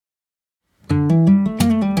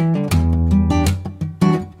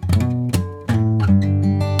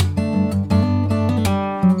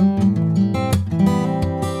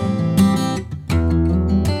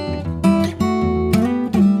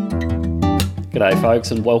G'day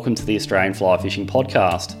folks, and welcome to the Australian Fly Fishing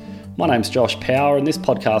Podcast. My name's Josh Power, and this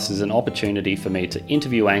podcast is an opportunity for me to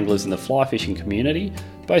interview anglers in the fly fishing community,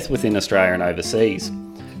 both within Australia and overseas.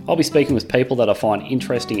 I'll be speaking with people that I find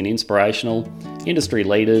interesting and inspirational, industry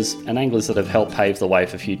leaders, and anglers that have helped pave the way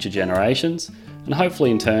for future generations, and hopefully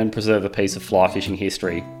in turn preserve a piece of fly fishing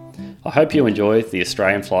history. I hope you enjoy the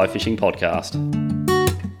Australian Fly Fishing Podcast.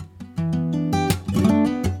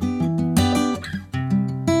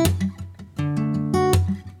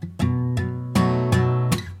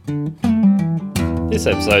 This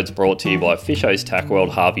episode's brought to you by Fisho's Tackle World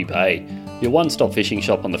Harvey Bay, your one-stop fishing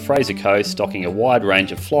shop on the Fraser Coast, stocking a wide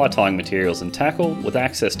range of fly tying materials and tackle with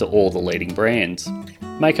access to all the leading brands.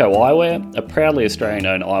 Mako Eyewear, a proudly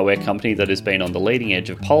Australian-owned eyewear company that has been on the leading edge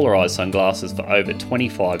of polarised sunglasses for over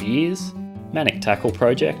 25 years. Manic Tackle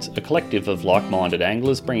Project, a collective of like-minded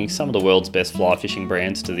anglers bringing some of the world's best fly fishing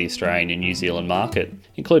brands to the Australian and New Zealand market,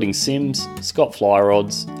 including Sims, Scott Fly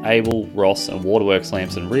Rods, Able, Ross and Waterworks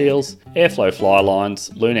lamps and reels, Airflow fly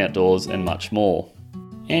lines, Loon Outdoors and much more.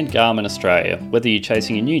 And Garmin Australia, whether you're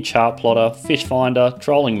chasing a new chart plotter, fish finder,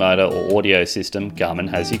 trolling motor or audio system, Garmin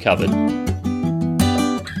has you covered.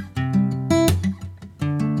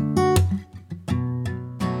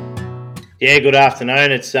 Yeah, good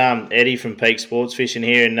afternoon. It's Eddy from Peak Sportfishing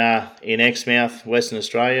here in Exmouth, Western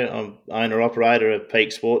Australia. I'm owner-operator of Peak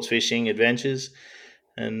Sportfishing Adventures.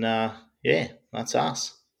 And yeah, that's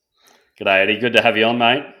us. G'day Eddie, good to have you on,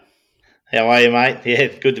 mate. How are you, mate? Yeah,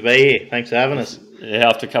 good to be here. Thanks for having us. Yeah,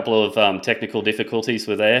 after a couple of technical difficulties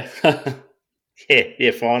with air.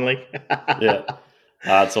 Yeah, finally. Yeah,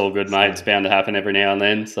 it's all good, mate. It's bound to happen every now and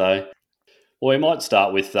then. So, well, we might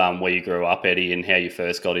start with where you grew up, Eddie, and how you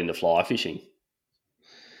first got into fly fishing.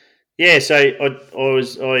 Yeah, so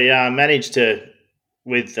I managed to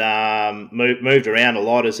moved around a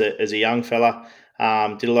lot as a young fella.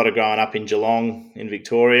 Did a lot of growing up in Geelong in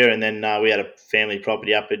Victoria, and then we had a family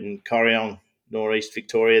property up in Corryong, northeast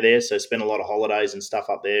Victoria there. So spent a lot of holidays and stuff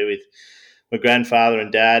up there with my grandfather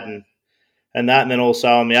and dad and that. And then also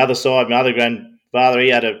on the other side, my other grandfather, he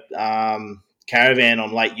had a caravan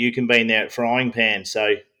on Lake Yukonbean there at Frying Pan.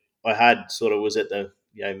 So I was at the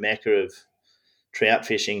mecca of trout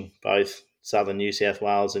fishing, both southern New South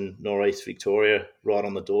Wales and northeast Victoria, right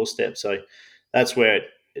on the doorstep. So that's where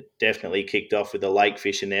it definitely kicked off with the lake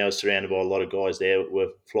fishing there. I was surrounded by a lot of guys there that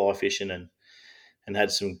were fly fishing and had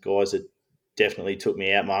some guys that definitely took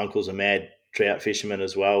me out. My uncle's a mad trout fisherman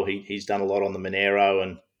as well. He's done a lot on the Monero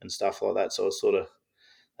and stuff like that. So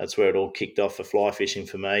that's where it all kicked off for fly fishing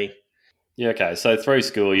for me. Yeah, okay. So through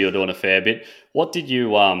school, you were doing a fair bit. What did you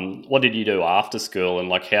do after school, and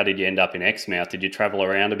how did you end up in Exmouth? Did you travel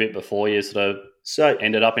around a bit before you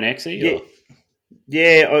ended up in Exie?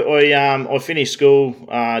 Yeah. Or? Yeah, I finished school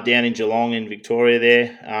down in Geelong in Victoria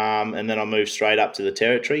there, and then I moved straight up to the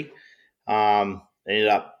Territory. Ended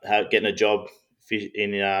up getting a job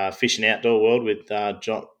in fishing outdoor world with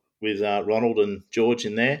Ronald and George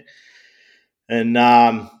in there, and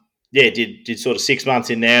did sort of 6 months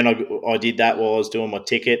in there, and I did that while I was doing my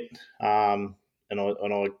ticket, and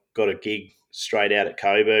I got a gig straight out at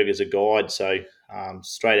Coburg as a guide. So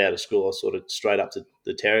straight out of school, I was sort of straight up to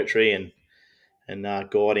the Territory and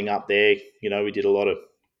guiding up there. We did a lot of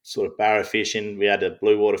sort of barra fishing. We had a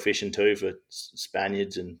blue water fishing too for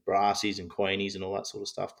Spaniards and brassies and queenies and all that sort of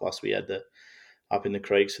stuff. Plus we had up in the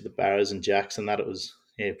creeks for the barras and jacks and that. It was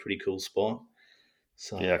a pretty cool spot.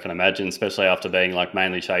 So yeah, I can imagine, especially after being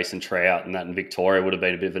mainly chasing trout, and that in Victoria would have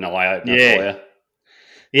been a bit of an eye-opener for you.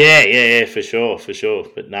 Yeah, for sure.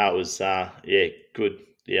 But no, it was good.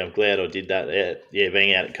 Yeah, I'm glad I did that. Yeah,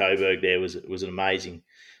 being out at Coburg there was an amazing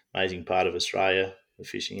part of Australia, the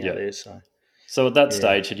fishing out there. So at that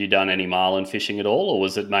stage, had you done any marlin fishing at all, or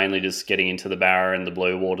was it mainly just getting into the barra and the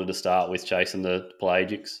blue water to start with, chasing the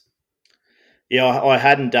pelagics? Yeah, I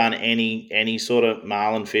hadn't done any sort of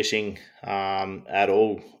marlin fishing at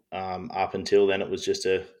all up until then. It was just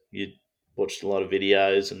you watched a lot of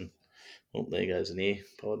videos and there goes an ear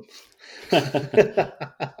pod.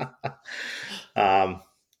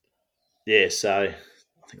 So I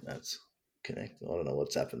think that's connected. I don't know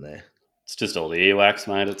what's happened there. It's just all the earwax,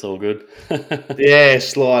 mate. It's all good. Yeah,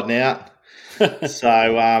 sliding out.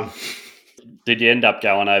 So, did you end up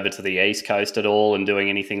going over to the East Coast at all and doing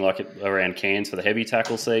anything like it around Cairns for the heavy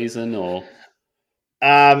tackle season, or?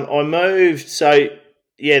 I moved. So,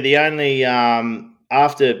 yeah, the only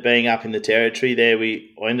after being up in the Territory there,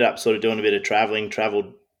 I ended up sort of doing a bit of travelling.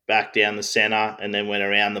 Travelled back down the centre and then went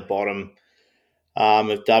around the bottom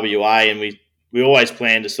of WA, and we always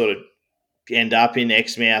planned to sort of end up in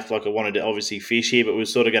Exmouth. Like I wanted to obviously fish here, but we were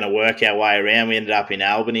sort of going to work our way around. We ended up in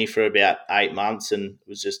Albany for about 8 months, and it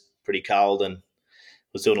was just pretty cold and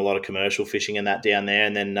was doing a lot of commercial fishing and that down there.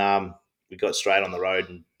 And then we got straight on the road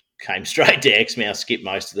and came straight to Exmouth, skipped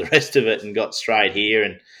most of the rest of it and got straight here.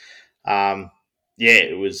 And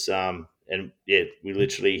it was we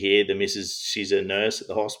literally here. The missus, she's a nurse at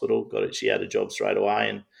the hospital, got it. She had a job straight away,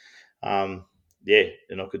 and and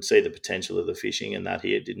I could see the potential of the fishing, and that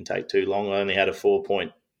here it didn't take too long. I only had a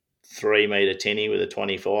 4.3 metre tinny with a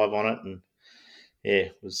 25 on it, and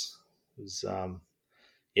it was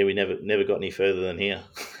we never got any further than here.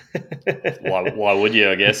 why would you?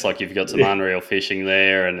 I guess like you've got some unreal fishing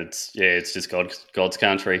there, and it's just God's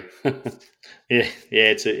country.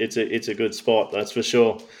 It's a good spot, that's for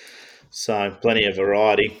sure. So plenty of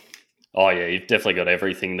variety. Oh yeah, you've definitely got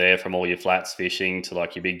everything there, from all your flats fishing to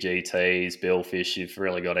like your big GTs, billfish. You've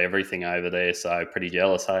really got everything over there. So pretty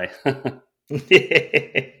jealous, hey.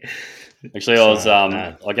 Actually,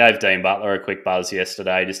 I gave Dean Butler a quick buzz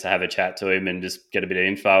yesterday just to have a chat to him and just get a bit of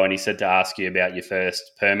info. And he said to ask you about your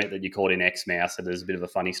first permit that you caught in Exmouth. So there's a bit of a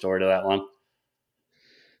funny story to that one.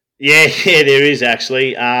 Yeah, there is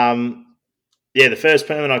actually. The first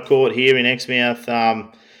permit I caught here in Exmouth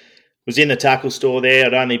was in the tackle store there.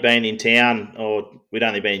 I'd only been in town, or we'd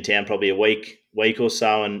only been in town probably a week or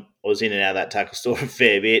so, and I was in and out of that tackle store a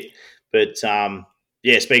fair bit. But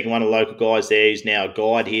speaking to one of the local guys there, he's now a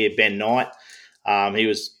guide here, Ben Knight. He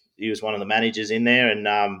was one of the managers in there, and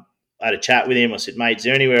I had a chat with him. I said, mate, is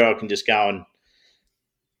there anywhere I can just go and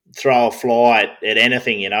throw a fly at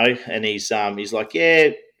anything, you know? And he's like, yeah,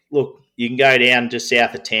 look, you can go down just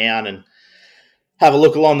south of town and have a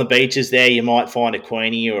look along the beaches there. You might find a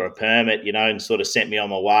queenie or a permit, you know, and sort of sent me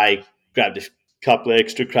on my way, grabbed a couple of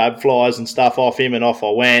extra crab flies and stuff off him, and off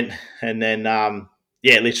I went. And then,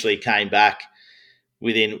 literally came back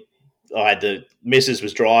within. I had the missus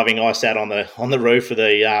was driving. I sat on the roof of the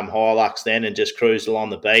Hilux then and just cruised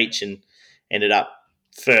along the beach, and ended up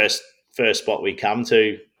first spot we come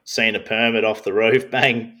to, seeing a permit off the roof.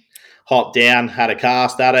 Bang, hopped down, had a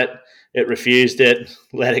cast at it. It refused it.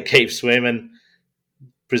 Let it keep swimming.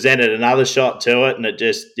 Presented another shot to it, and it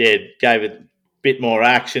just gave it a bit more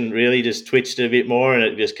action, really just twitched it a bit more, and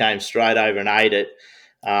it just came straight over and ate it.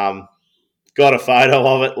 Got a photo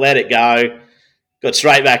of it, let it go, got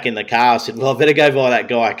straight back in the car. I said, well, I better go buy that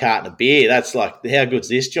guy a carton of beer. That's like, how good's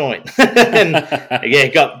this joint?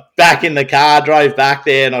 And got back in the car, drove back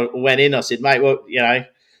there, and I went in. I said, mate, what do you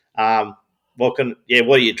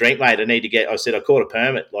drink, mate? I said, I caught a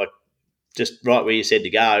permit, like just right where you said to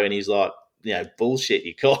go. And he's like, bullshit,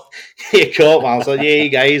 you caught one. I was like, yeah, you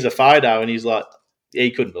go, here's a photo. And he's like, he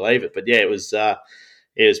couldn't believe it. But yeah, it was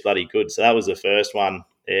bloody good. So that was the first one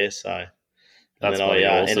there. So that's bloody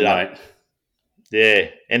awesome, mate.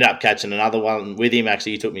 Ended up catching another one with him.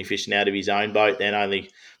 Actually, he took me fishing out of his own boat. Then only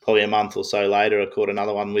probably a month or so later, I caught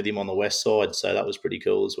another one with him on the west side. So that was pretty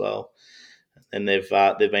cool as well. And they've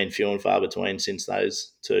been few and far between since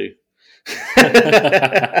those two.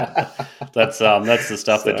 That's the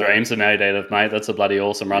stuff that dreams are made out of, mate. That's a bloody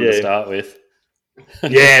awesome run to start with.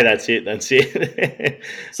 Yeah, that's it.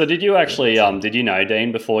 So did you actually did you know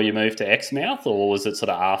Dean before you moved to Exmouth, or was it sort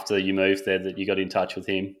of after you moved there that you got in touch with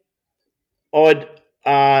him?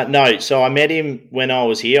 No, so I met him when I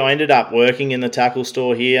was here. I ended up working in the tackle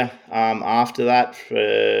store here after that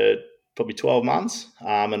for probably 12 months,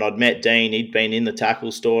 and I'd met Dean. He'd been in the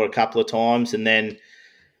tackle store a couple of times, and then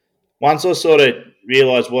once I sort of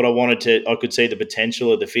realised what I wanted to, I could see the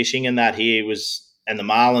potential of the fishing and that here was, and the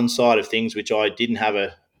marlin side of things, which I didn't have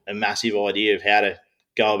a massive idea of how to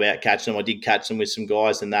go about catching them. I did catch them with some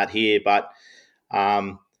guys and that here, but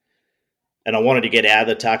and I wanted to get out of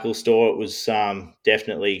the tackle store. It was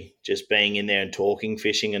definitely just being in there and talking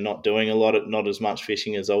fishing and not doing not as much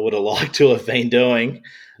fishing as I would have liked to have been doing.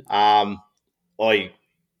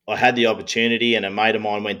 I had the opportunity, and a mate of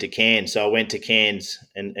mine went to Cairns. So I went to Cairns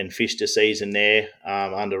and fished a season there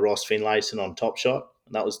under Ross Finlayson on Top Shot.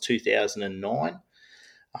 And that was 2009.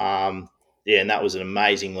 And that was an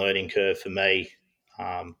amazing learning curve for me,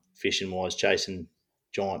 fishing-wise, chasing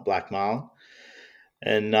giant black marlin.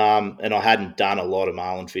 And I hadn't done a lot of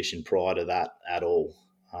marlin fishing prior to that at all.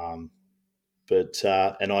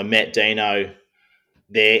 And I met Dino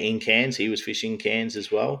there in Cairns. He was fishing Cairns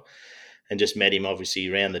as well. And just met him obviously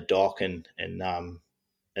around the dock, and then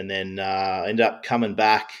ended up coming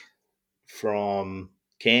back from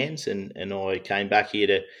Cairns, and I came back here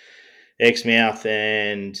to Exmouth,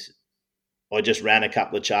 and I just ran a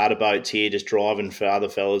couple of charter boats here, just driving for other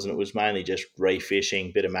fellas, and it was mainly just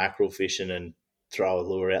refishing, bit of mackerel fishing, and throw a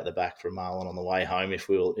lure out the back for a marlin on the way home if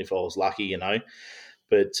I was lucky, you know.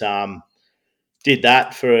 But did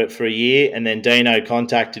that for a year, and then Dino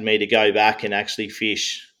contacted me to go back and actually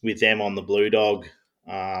fish with them on the Blue Dog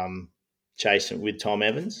chasing with Tom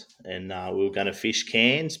Evans, and we were going to fish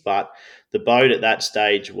Cairns, but the boat at that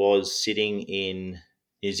stage was sitting in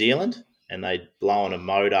New Zealand, and they'd blown a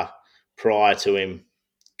motor prior to him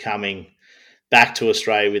coming back to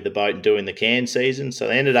Australia with the boat and doing the Cairns season. So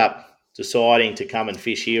they ended up deciding to come and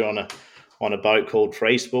fish here on a boat called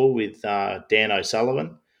Freespool with Dan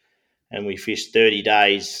O'Sullivan, and we fished 30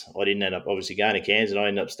 days. I didn't end up obviously going to Cairns, and I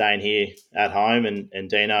ended up staying here at home, and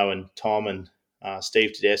Dino and Tom and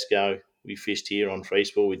Steve Tedesco, we fished here on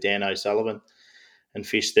Freespool with Dan O'Sullivan and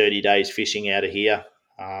fished 30 days fishing out of here,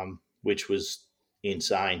 which was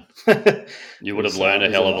insane. You would have learned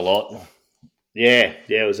a hell of a lot. Yeah,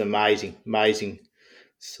 it was amazing.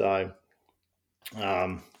 So,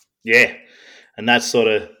 and that's sort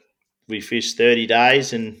of, we fished 30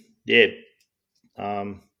 days and,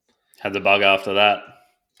 had the bug after that.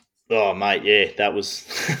 Oh, mate, yeah, that was,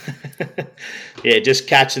 just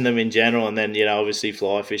catching them in general, and then, obviously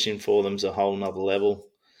fly fishing for them's a whole nother level.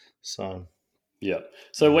 So, yeah.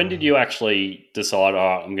 So when did you actually decide,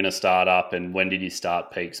 all right, I'm going to start up, and when did you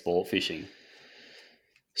start peak sport fishing?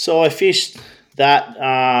 So I fished that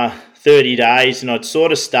 30 days, and I'd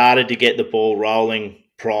sort of started to get the ball rolling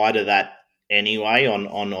prior to that anyway. On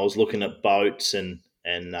I was looking at boats and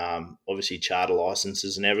obviously charter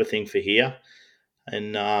licenses and everything for here,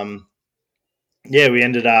 and we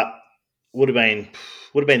ended up would have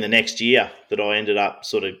been the next year that I ended up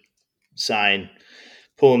sort of saying,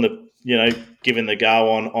 pulling the giving the go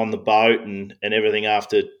on the boat and everything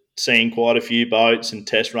after seeing quite a few boats and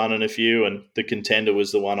test running a few, and the Contender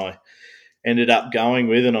was the one I ended up going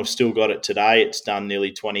with, and I've still got it today. It's done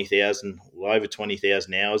nearly 20,000, over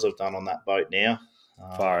 20,000 hours I've done on that boat now.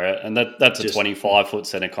 Far out. And that's a 25-foot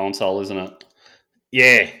center console, isn't it?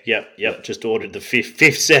 Yeah, yep. Just ordered the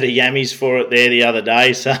fifth set of yammies for it there the other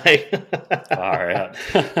day. So far out.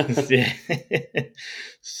 Yeah.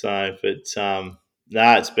 So, but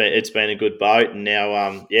no, it's been a good boat, and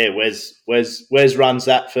now Wes runs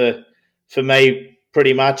that for me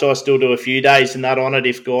pretty much. I still do a few days in that on it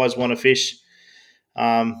if guys want to fish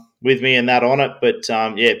with me and that on it, but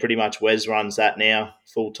pretty much Wes runs that now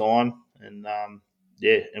full time, and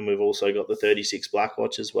and we've also got the 36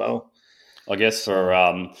 Blackwatch as well. I guess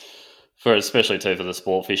for especially too for the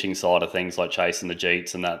sport fishing side of things, like chasing the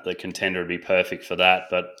jeets and that, the Contender would be perfect for that.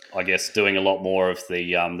 But I guess doing a lot more of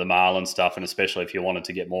the marlin stuff, and especially if you wanted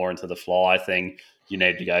to get more into the fly thing, you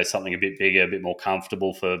need to go something a bit bigger, a bit more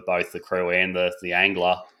comfortable for both the crew and the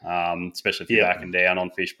angler, especially if you're backing down on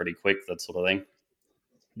fish pretty quick, that sort of thing.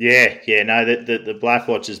 No, the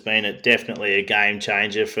Blackwatch has been definitely a game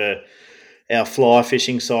changer for our fly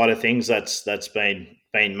fishing side of things. That's been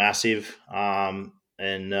massive. The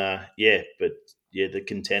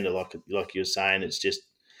Contender, like you were saying, it's just,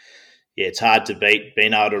 it's hard to beat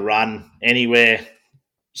being able to run anywhere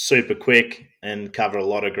super quick and cover a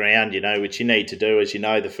lot of ground, which you need to do. As you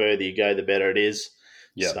know, the further you go, the better it is.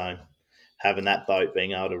 Yep. So having that boat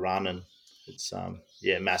being able to run, and it's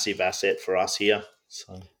massive asset for us here.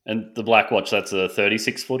 So, and the Blackwatch, that's a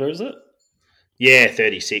 36-footer, is it? Yeah,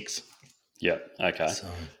 36. Yeah. Okay.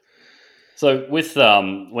 So with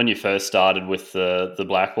when you first started with the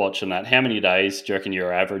Blackwatch and that, how many days do you reckon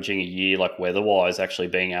you're averaging a year, like weather-wise, actually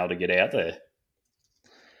being able to get out there?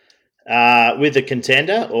 With the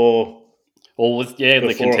Contender or with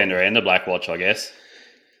the Contender and the Blackwatch, I guess.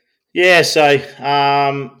 Yeah, so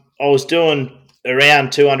I was doing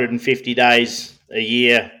around 250 days a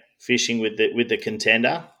year fishing with the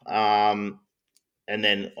Contender, and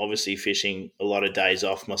then obviously fishing a lot of days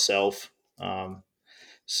off myself.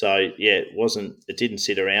 It didn't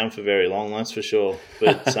sit around for very long, that's for sure.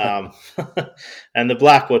 But and the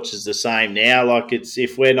Blackwatch is the same now. Like, it's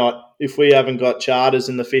if we haven't got charters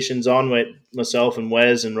and the fishing's on, myself and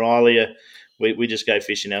Wes and Riley, we just go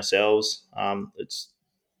fishing ourselves. It's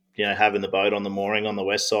having the boat on the mooring on the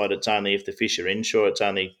west side. It's only if the fish are inshore, it's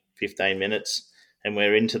only 15 minutes, and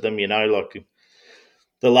we're into them. Like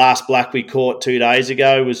the last black we caught 2 days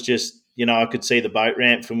ago was just I could see the boat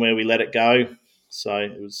ramp from where we let it go. So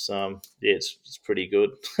it was, it's pretty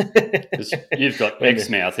good. You've got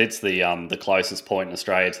Exmouth. It's the closest point in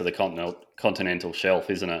Australia to the continental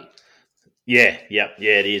shelf, isn't it? Yeah,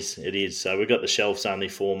 it is. It is. So we've got the shelf's only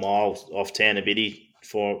 4 miles off town of Eddy,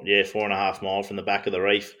 4.5 miles from the back of the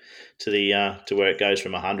reef to the to where it goes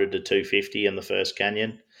from 100 to 250 in the first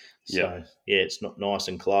canyon. So it's not nice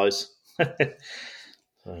and close.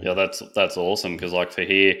 Yeah, that's awesome, because like for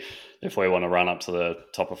here, if we want to run up to the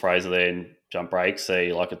top of Fraser there and jump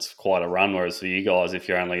Breaksea, like it's quite a run. Whereas for you guys, if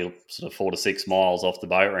you're only sort of 4 to 6 miles off the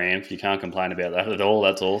boat ramp, you can't complain about that at all.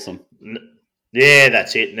 That's awesome. Yeah,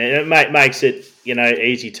 that's it. And it makes it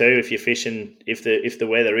easy too if you're fishing. If the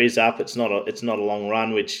weather is up, it's not a long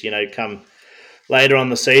run. Which come later on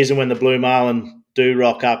the season when the blue marlin do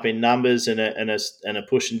rock up in numbers and are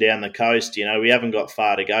pushing down the coast. We haven't got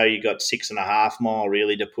far to go. You got 6.5 mile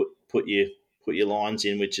really to put your lines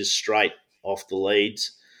in, which is straight off the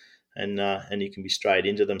leads, and you can be straight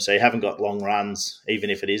into them. So you haven't got long runs, even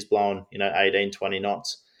if it is blowing 18, 20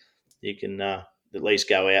 knots. You can at least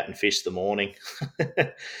go out and fish the morning.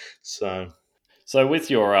 So So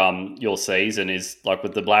with your season is like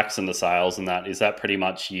with the blacks and the sails and that, is that pretty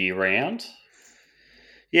much year round?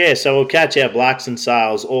 yeah, so we'll catch our blacks and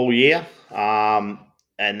sails all year, and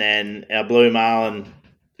then our blue marlin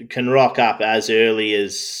can rock up as early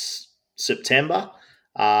as September.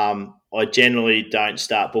 I generally don't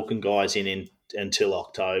start booking guys in until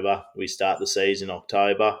October. We start the season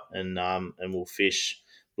October, and we'll fish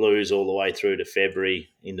blues all the way through to February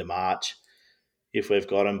into March if we've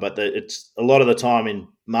got them. But it's a lot of the time in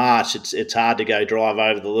March. It's hard to go drive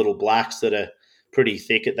over the little blacks that are pretty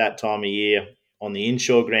thick at that time of year on the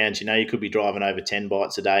inshore grounds. You could be driving over 10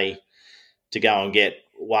 bites a day to go and get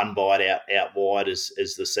one bite out wide as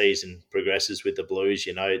the season progresses with the blues.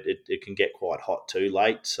 It can get quite hot too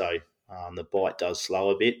late, so the bite does slow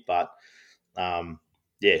a bit. But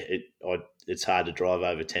yeah, it's hard to drive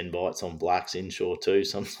over 10 bites on blacks inshore too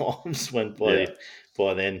sometimes when Yeah.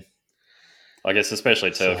 by then. I guess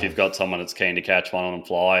especially too if So you've got someone that's keen to catch one on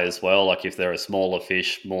fly as well. Like if they're a smaller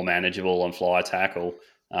fish, more manageable on fly tackle.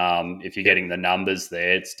 If you're yep. getting the numbers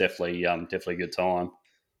there, it's definitely a good time.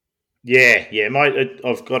 Yeah, mate.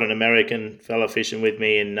 I've got an American fella fishing with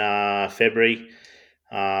me in February.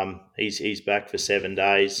 He's back for 7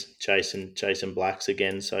 days chasing blacks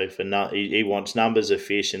again. So he wants numbers of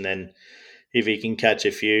fish, and then if he can catch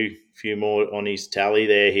a few more on his tally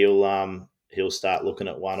there, he'll start looking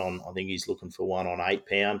at one on. I think he's looking for one on 8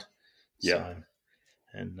 pound. Yeah.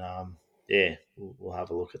 So yeah, we'll have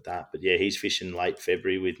a look at that. But yeah, he's fishing late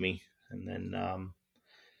February with me, and then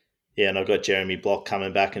yeah, and I've got Jeremy Block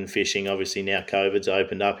coming back and fishing. Obviously, now COVID's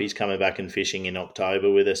opened up. He's coming back and fishing in October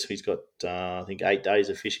with us. He's got, I think, 8 days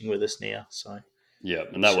of fishing with us now. So, Yeah.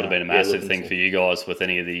 And that which, would have been a yeah, massive looking thing for. for you guys with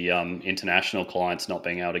any of the international clients not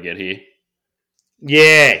being able to get here.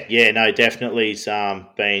 Yeah, no, definitely. It's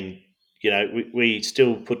been, we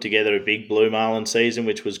still put together a big blue marlin season,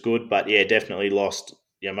 which was good. But yeah, definitely lost.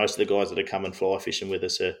 Most of the guys that are coming fly fishing with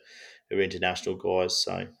us are international guys.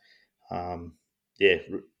 So, Um, yeah.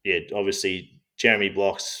 Obviously, Jeremy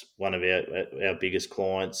Block's one of our biggest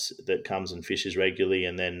clients that comes and fishes regularly,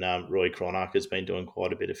 and then Roy Cronach has been doing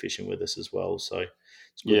quite a bit of fishing with us as well. So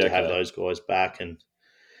it's good Yeah. to have Okay. those guys back and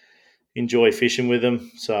enjoy fishing with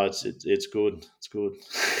them. So it's good. It's good.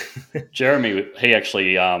 Jeremy, he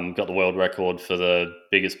actually got the world record for the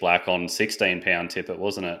biggest black on 16-pound tippet,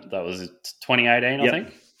 wasn't it? That was 2018, I Yep.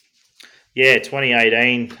 think. Yeah,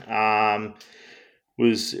 2018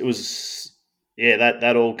 was yeah,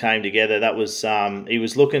 that all came together. That was he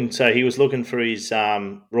was looking for his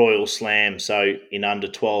Royal Slam, so in under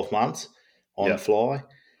 12 months on Yeah. fly,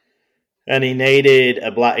 and he needed a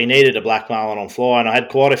black marlin on fly, and I had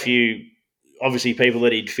quite a few obviously people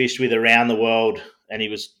that he'd fished with around the world, and he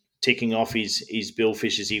was ticking off his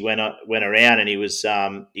billfish as he went around, and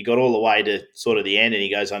he got all the way to sort of the end, and he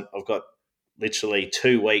goes, I've got literally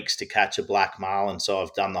 2 weeks to catch a black marlin, so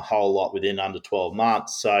I've done the whole lot within under 12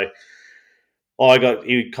 months. So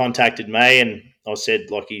he contacted me, and I said,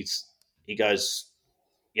 like, he goes,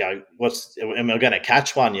 am I going to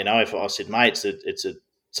catch one? If I said, mate, it's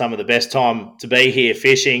some of the best time to be here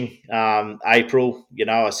fishing, April.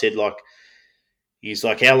 I said, like, he's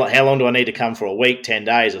like, how long do I need to come for? A week, 10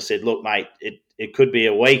 days? I said, look, mate, it could be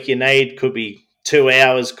a week you need, could be 2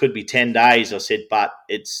 hours, could be 10 days. I said, but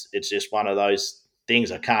it's just one of those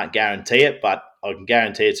things. I can't guarantee it, but I can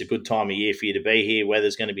guarantee it's a good time of year for you to be here.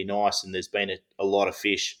 Weather's going to be nice, and there's been a lot of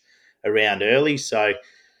fish around early. So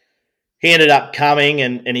he ended up coming,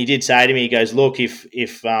 and he did say to me, he goes, look,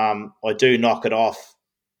 if I do knock it off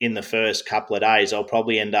in the first couple of days, I'll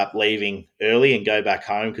probably end up leaving early and go back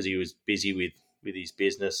home because he was busy with his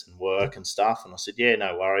business and work and stuff. And I said, yeah,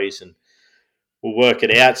 no worries, and we'll work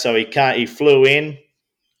it out. So he flew in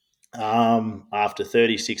after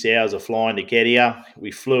 36 hours of flying to get here. We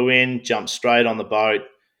flew in, jumped straight on the boat,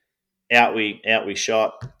 out we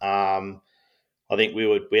shot. I think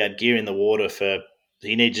we had gear in the water for.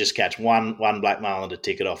 You need to just catch one black marlin to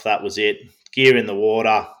tick it off. That was it. Gear in the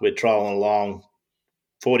water. We're trolling along.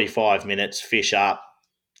 45 minutes. Fish up.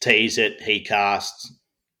 Tease it. He casts.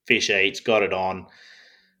 Fish eats. Got it on.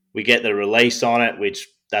 We get the release on it, which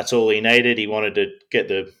that's all he needed. He wanted to get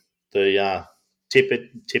the tip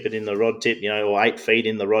it in the rod tip, or 8 feet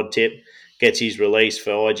in the rod tip, gets his release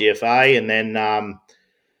for IGFA, and then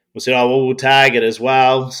we said, we'll tag it as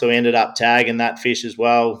well. So we ended up tagging that fish as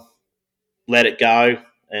well, let it go,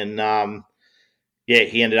 and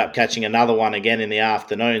he ended up catching another one again in the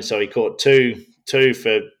afternoon. So he caught two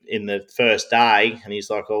for in the first day, and he's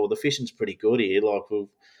like, the fishing's pretty good here. Like,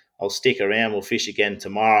 I'll stick around. We'll fish again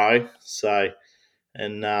tomorrow. So,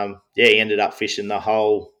 and he ended up fishing the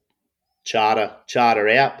whole charter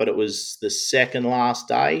out, but it was the second last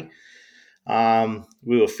day.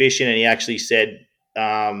 We were fishing, and he actually said,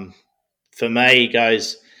 for me, he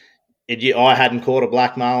goes, I hadn't caught a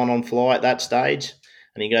black marlin on fly at that stage,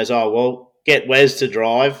 and he goes, get Wes to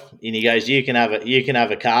drive, and he goes, you can have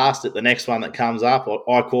a cast at the next one that comes up.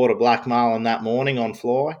 I caught a black marlin that morning on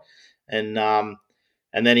fly, and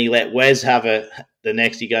then he let Wes have the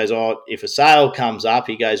next. He goes, if a sail comes up,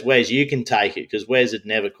 he goes, Wes, you can take it, because Wes had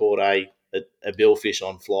never caught a billfish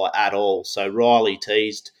on fly at all. So Riley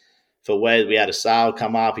teased for Wes. We had a sail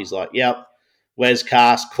come up. He's like, yep. Wes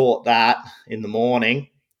cast caught that in the morning,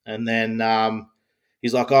 and then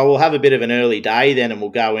he's like, we'll have a bit of an early day then, and we'll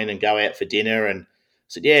go in and go out for dinner. And I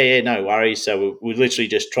said, yeah, no worries. So we're literally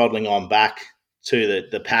just trotting on back to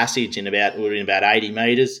the passage we were in about 80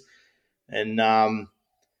 metres, and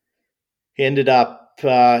he ended up,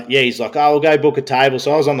 he's like, we'll go book a table.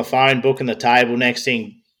 So I was on the phone booking the table. Next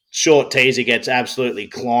thing, short teaser gets absolutely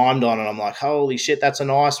climbed on, and I'm like, holy shit, that's a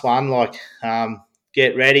nice one. Like,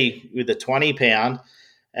 get ready with the 20 pound.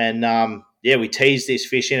 And we teased this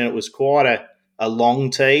fish in, and it was quite a long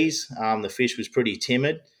tease. The fish was pretty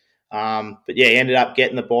timid. But he ended up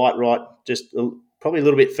getting the bite right, just probably a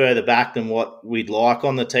little bit further back than what we'd like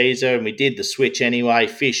on the teaser. And we did the switch anyway.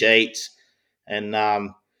 Fish eats. And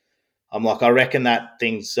I'm like, I reckon that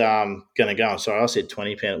thing's going to go. Sorry, I said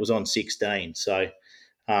 20 pound. It was on 16. So,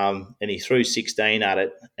 and he threw 16 at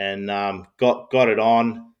it and got it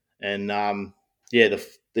on. And the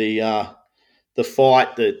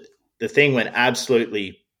fight, the thing went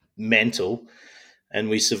absolutely mental, and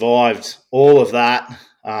we survived all of that.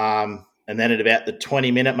 And then at about the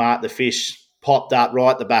 20-minute mark, the fish popped up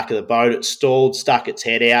right at the back of the boat. It stalled, stuck its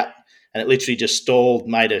head out, and it literally just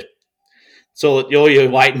stalled, so all you're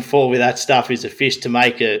waiting for with that stuff is a fish to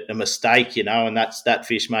make a mistake, and that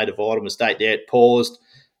fish made a vital mistake there. It paused,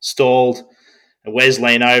 stalled, and Wes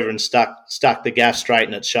leaned over and stuck the gaff straight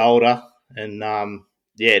in its shoulder, and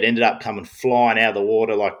it ended up coming flying out of the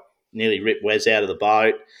water, like nearly ripped Wes out of the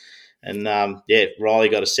boat. And Riley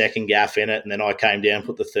got a second gaff in it, and then I came down,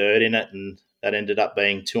 put the third in it, and that ended up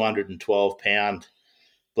being 212 pound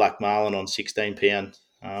black marlin on 16 pound,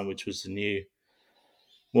 which was the new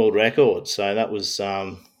world record. So that was.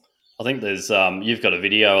 I think there's you've got a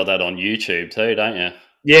video of that on YouTube too, don't you?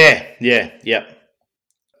 Yeah.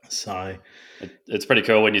 So it's pretty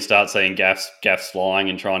cool when you start seeing gaffs flying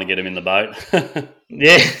and trying to get them in the boat.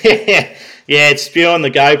 yeah, it's beyond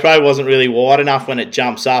the GoPro. Wasn't really wide enough when it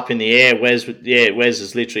jumps up in the air. Wes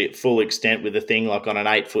is literally at full extent with the thing, like on an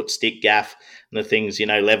 8-foot stick gaff, and the thing's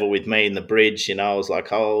level with me in the bridge. I was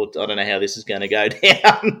like, I don't know how this is going to go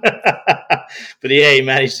down. But he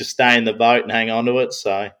managed to stay in the boat and hang on to it.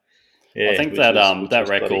 So I think that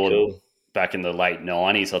record cool. Back in the late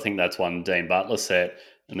 90s, I think that's one Dean Butler set.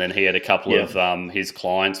 And then he had a couple of his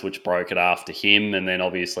clients which broke it after him, and then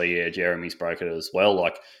obviously Jeremy's broke it as well.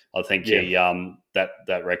 Like I think he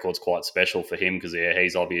that record's quite special for him because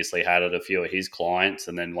he's obviously had it a few of his clients,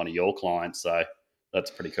 and then one of your clients. So that's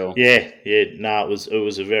pretty cool. Yeah. No, it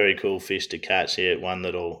was a very cool fish to catch. Yeah, one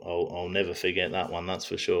that I'll never forget that one. That's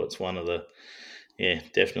for sure. It's one of the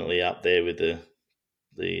definitely up there with the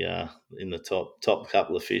in the top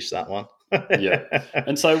couple of fish. That one. Yeah.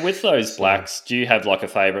 And so with those blacks, do you have like a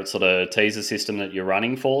favourite sort of teaser system that you're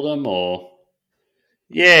running for them, or?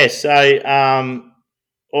 Yeah, so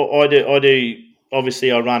I do.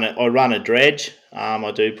 Obviously, I run a dredge.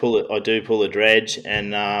 I do pull a dredge,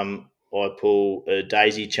 and I pull a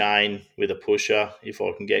daisy chain with a pusher. If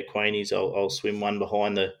I can get queenies, I'll swim one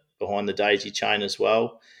behind the daisy chain as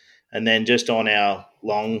well, and then just on our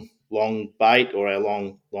long bait or our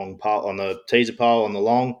long pole on the teaser pole on the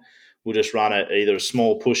long. We'll just run either a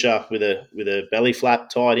small pusher with a belly flap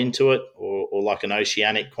tied into it, or like an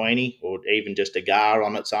oceanic queenie, or even just a gar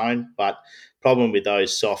on its own. But problem with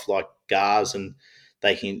those soft like gars, and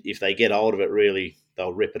if they get hold of it, really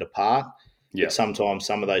they'll rip it apart. Yeah. But sometimes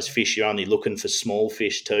some of those fish you're only looking for small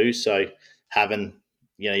fish too. So having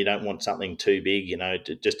you don't want something too big.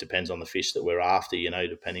 It just depends on the fish that we're after.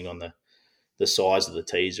 Depending on the size of the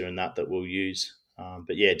teaser and that we'll use.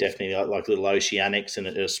 But definitely like little oceanics and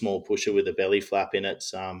a small pusher with a belly flap in it.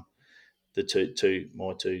 My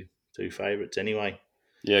two two favourites anyway.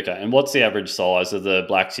 Yeah, okay. And what's the average size of the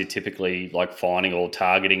blacks you're typically like finding or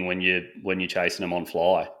targeting when you're chasing them on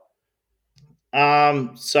fly?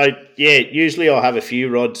 So yeah, usually I'll have a few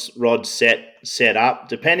rods set up,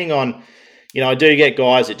 depending on, I do get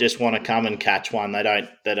guys that just want to come and catch one.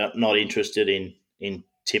 They're not interested in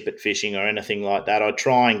tippet fishing or anything like that. I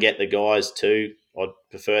try and get the guys too. I'd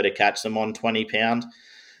prefer to catch them on 20 pound.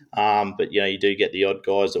 But you do get the odd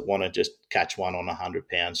guys that want to just catch one on 100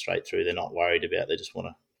 pounds straight through. They're not worried about. They just want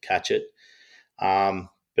to catch it.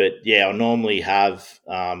 But yeah, I normally have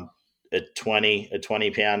a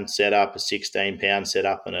 20 pound setup, a 16 pound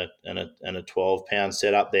setup, and a 12 pound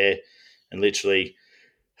setup there, and literally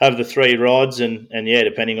have the three rods, and yeah,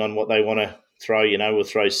 depending on what they want to throw, we'll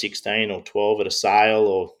throw 16 or 12 at a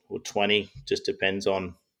sail, or 20. Just depends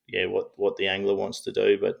on what the angler wants to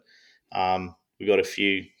do. But we've got a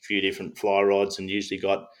few different fly rods, and usually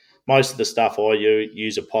got most of the stuff I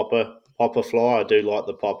use a popper fly. I do like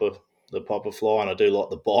the popper fly, and I do like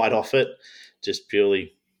the bite off it, just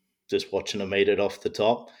purely just watching them eat it off the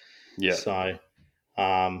top. Yeah. So,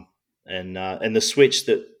 and the switch,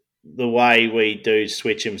 that the way we do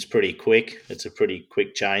switch them is pretty quick. It's a pretty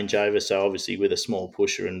quick changeover. So obviously with a small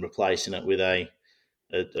pusher and replacing it with a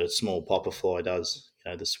small popper fly does,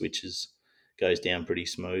 the switches goes down pretty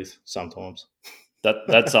smooth sometimes.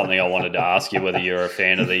 That's something I wanted to ask you, whether you're a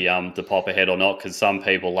fan of the popper head or not, because some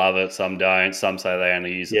people love it, some don't. Some say they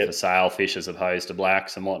only use it for sailfish as opposed to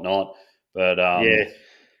blacks and whatnot. But yeah.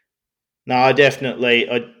 No, I definitely.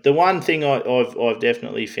 The one thing I've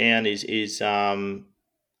definitely found is it's all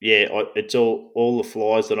the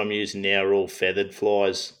flies that I'm using now are all feathered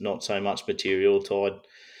flies, not so much material tied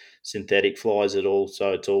synthetic flies at all.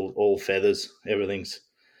 So it's all feathers. Everything's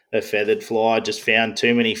a feathered fly. I just found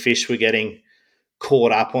too many fish were getting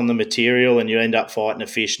caught up on the material, and you end up fighting a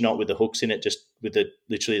fish not with the hooks in it, just with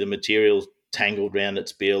literally the material tangled around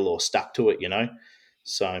its bill or stuck to it.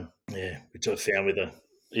 So yeah, which I found with a.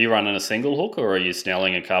 Are you running a single hook or are you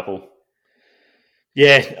snelling a couple?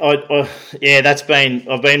 Yeah, I've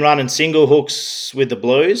been running single hooks with the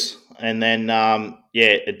blues, and then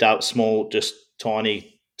just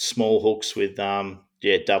tiny small hooks with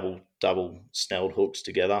double snelled hooks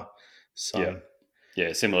together. So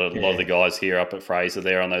similar to a lot of the guys here up at Fraser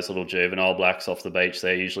there on those little juvenile blacks off the beach.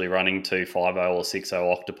 They're usually running 2 5.0 or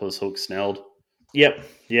 6.0 octopus hooks snelled. Yep.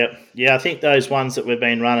 Yeah, I think those ones that we've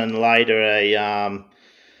been running later are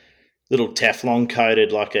little Teflon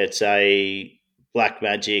coated, like it's a Black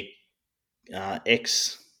Magic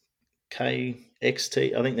XKXT.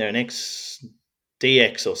 I think they're an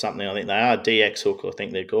DX or something. I think they are DX hook. I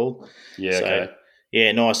think they're called. Yeah. So, okay.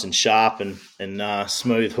 Yeah, nice and sharp and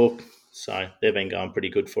smooth hook. So they've been going pretty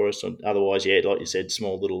good for us. Otherwise, yeah, like you said,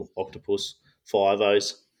 small little octopus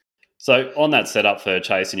 5.0s. So on that setup for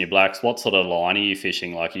chasing your blacks, what sort of line are you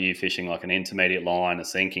fishing? Like, are you fishing like an intermediate line, a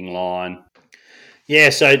sinking line? Yeah,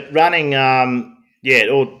 so running,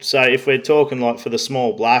 so if we're talking like for the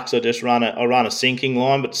small blacks, I run a sinking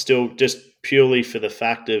line, but still just purely for the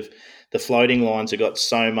fact of the floating lines have got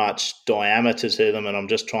so much diameter to them, and I'm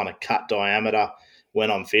just trying to cut diameter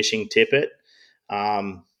when I'm fishing tippet.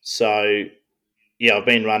 So yeah, I've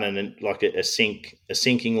been running like a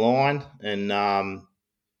sinking line, and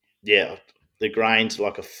the grain's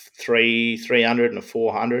like a 300 and a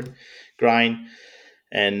 400 grain,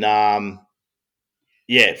 and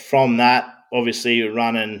from that, obviously you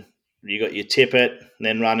got your tippet, and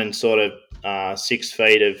then running sort of 6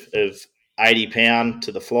 feet of 80 pound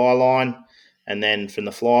to the fly line, and then from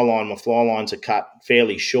the fly line, my fly lines are cut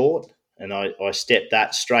fairly short, and I step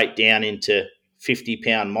that straight down into 50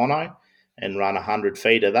 pound mono and run 100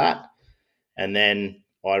 feet of that, and then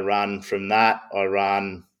I run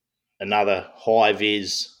another high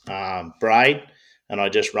vis braid, and I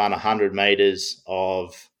just run 100 meters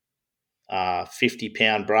of 50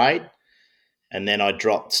 pound braid, and then I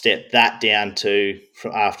step that down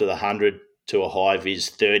after the 100 to a high vis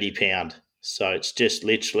 30 pound. So it's just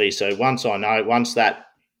literally, so once that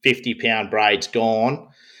 50 pound braid's gone,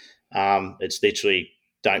 it's literally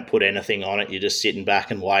don't put anything on it. You're just sitting back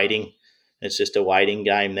and waiting. It's just a waiting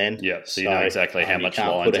game then. Yeah, so you know exactly how much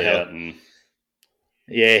line's out.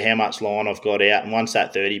 How much line I've got out. And once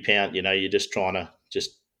that 30 pound, you're just trying to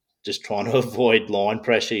avoid line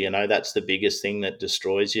pressure. That's the biggest thing that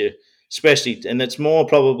destroys you, especially, and it's more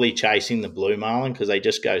probably chasing the blue marlin because they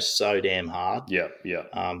just go so damn hard. Yeah.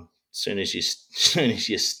 As soon as you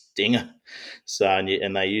sting it,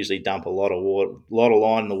 and they usually dump a lot of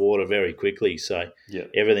line in the water very quickly. So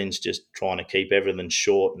everything's just trying to keep everything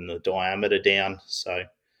short and the diameter down. So,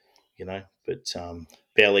 but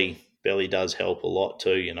belly belly does help a lot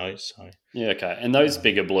too, So yeah, okay. And those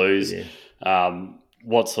bigger blues, yeah.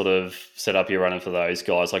 what sort of setup are you running for those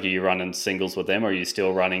guys? Like, are you running singles with them, or are you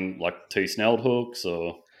still running like 2 snelled hooks,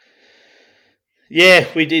 or? Yeah,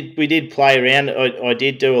 we did play around. I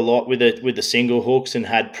did do a lot with the single hooks and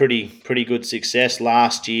had pretty good success.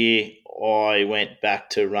 Last year I went back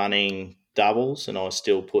to running doubles and I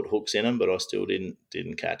still put hooks in them, but I still didn't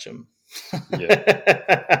catch them.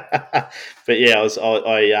 Yeah. But yeah,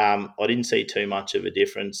 I didn't see too much of a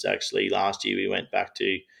difference actually. Last year we went back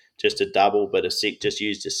to just a double, but just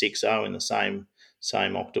used a 6.0 in the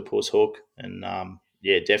same octopus hook, and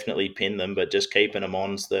yeah, definitely pinned them, but just keeping them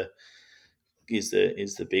on's the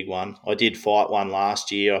big one. I did fight one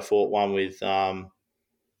last year. I fought one with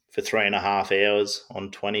for 3.5 hours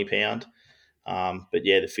on 20 pound. But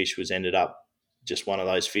yeah, the fish was ended up just one of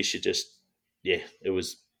those fish. It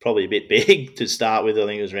was probably a bit big to start with. I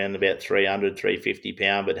think it was around about 300, 350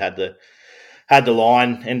 pound, but had the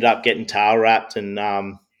line. Ended up getting tail wrapped and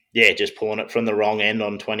just pulling it from the wrong end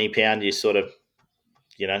on 20 pound. You sort of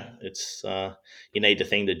it's you need the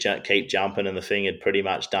thing to keep jumping, and the thing had pretty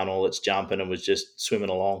much done all its jumping and was just swimming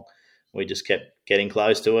along. We just kept getting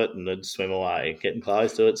close to it and it'd swim away, getting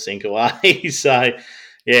close to it, sink away. So,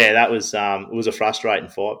 yeah, that was it was a frustrating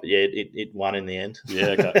fight, but yeah, it won in the end. Yeah,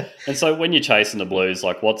 okay. And so when you're chasing the blues,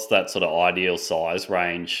 like, what's that sort of ideal size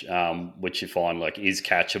range, which you find like is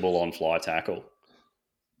catchable on fly tackle?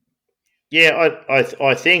 Yeah,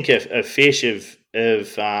 I think a fish of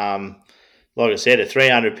like I said, a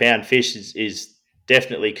 300 pound fish is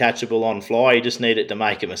definitely catchable on fly. You just need it to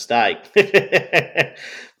make a mistake.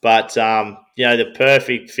 But the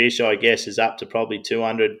perfect fish, I guess, is up to probably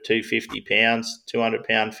 200, 250 pounds, 200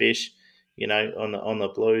 pound fish. On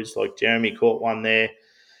the blues, like Jeremy caught one there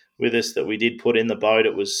with us that we did put in the boat.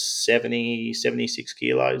 It was 70, 76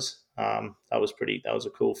 kilos. That was a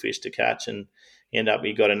cool fish to catch, and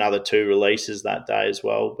we got another 2 releases that day as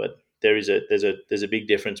well. But there's a big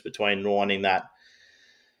difference between running that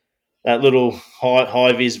little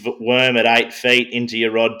high vis worm at 8 feet into your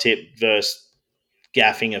rod tip versus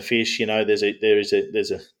gaffing a fish.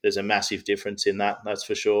 There's a massive difference in that. That's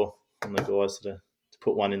for sure. On the guys to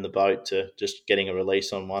put one in the boat to just getting a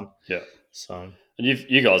release on one. Yeah. So. And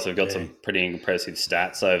you guys have got some pretty impressive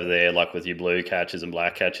stats over there, like with your blue catches and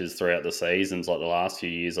black catches throughout the seasons. Like the last few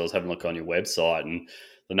years, I was having a look on your website, and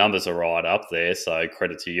the numbers are right up there. So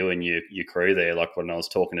credit to you and your crew there. Like when I was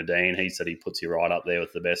talking to Dean, he said he puts you right up there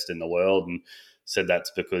with the best in the world, and said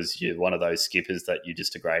that's because you're one of those skippers that you're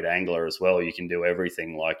just a great angler as well. You can do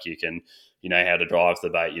everything. Like you know how to drive the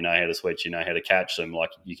bait, you know how to switch, you know how to catch them.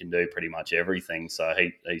 Like you can do pretty much everything. So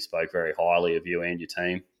he spoke very highly of you and your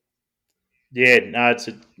team. Yeah, no, it's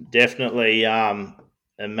definitely a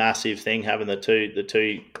massive thing having the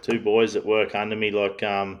two boys that work under me. Like,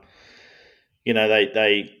 they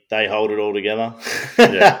hold it all together.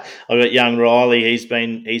 Yeah. I've got young Riley. He's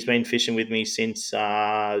been fishing with me since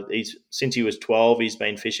he was 12. He's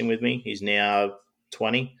been fishing with me. He's now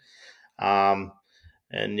 20. And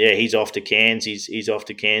yeah, he's off to Cairns. He's off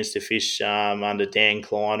to Cairns to fish under Dan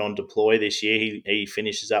Klein on deploy this year. He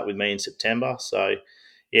finishes up with me in September. So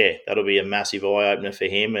yeah, that'll be a massive eye opener for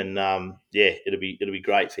him, and it'll be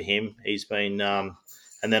great for him. He's been, and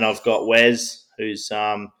then I've got Wes, who's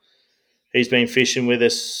he's been fishing with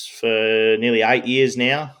us for nearly 8 years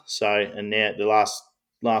now. So, and now the last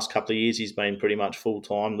couple of years he's been pretty much full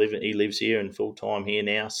time. He lives here and full time here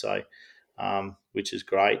now. So, which is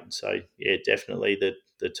great. So yeah, definitely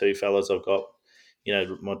the two fellas I've got,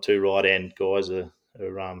 my 2 right hand guys are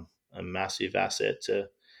a massive asset to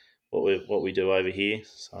what we do over here.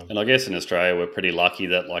 So. And I guess in Australia we're pretty lucky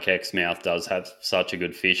that like Exmouth does have such a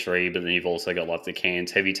good fishery, but then you've also got like the Cairns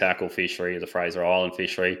heavy tackle fishery, the Fraser Island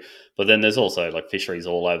fishery, but then there's also like fisheries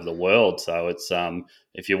all over the world. So it's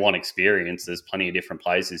if you want experience, there's plenty of different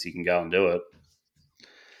places you can go and do it.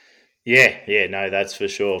 Yeah, no, that's for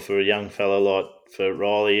sure. For a young fella like for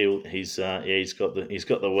Riley, he's got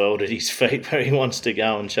the world at his feet where he wants to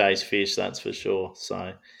go and chase fish. That's for sure.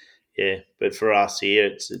 So yeah, but for us here,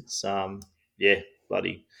 it's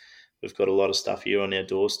bloody. We've got a lot of stuff here on our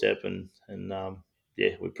doorstep, and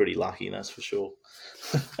we're pretty lucky. That's for sure.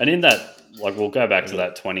 And in that, like, we'll go back to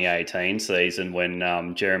that 2018 season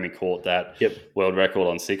when Jeremy caught that world record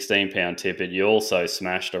on 16-pound tippet. You also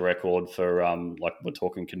smashed a record for, like, we're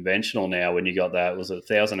talking conventional now, when you got that, was it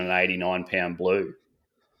 1,089-pound blue?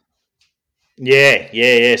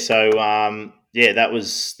 Yeah. So, that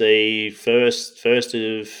was the first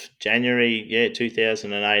of January,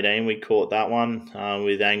 2018. We caught that one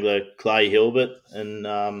with angler Clay Hilbert,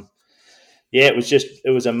 and yeah,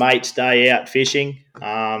 it was a mate's day out fishing.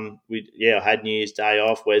 I had New Year's Day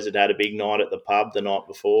off. Wes had a big night at the pub the night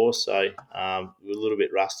before, so we were a little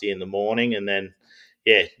bit rusty in the morning, and then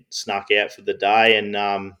snuck out for the day,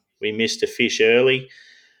 and we missed a fish early.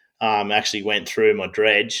 Actually went through my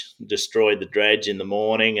dredge, destroyed the dredge in the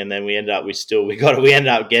morning, and then we ended up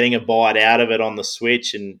getting a bite out of it on the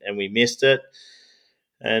switch, and we missed it.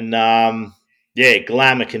 And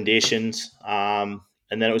glamour conditions.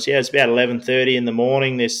 And then it's about 11:30 in the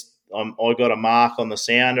morning. I got a mark on the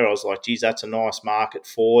sounder. I was like, geez, that's a nice mark at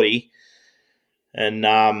 40. And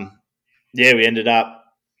we ended up,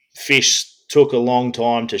 fish took a long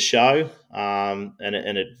time to show, and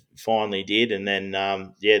it finally did. And then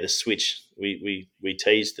the switch, we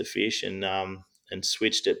teased the fish and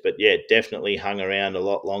switched it, but it definitely hung around a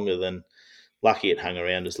lot longer than. Lucky it hung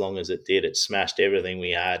around as long as it did. It smashed everything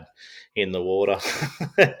we had in the water.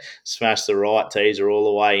 Smashed the right teaser all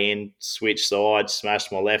the way in, switched sides,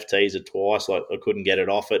 smashed my left teaser twice. Like I couldn't get it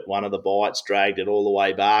off it. One of the bites dragged it all the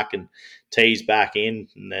way back and teased back in.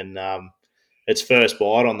 And then its first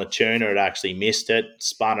bite on the tuna, it actually missed it,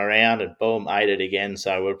 spun around and boom, ate it again.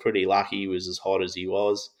 So we're pretty lucky he was as hot as he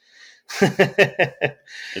was.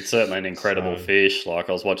 It's certainly an incredible fish. Like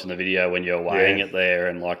I was watching the video when you were weighing it there,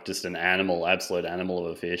 and like just an animal, absolute animal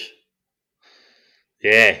of a fish.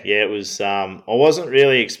 Yeah, it was. I wasn't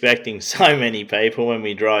really expecting so many people when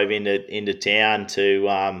we drove into town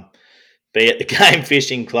to be at the game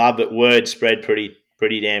fishing club, but word spread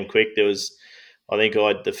pretty damn quick. There was, I think,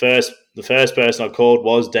 the first person I called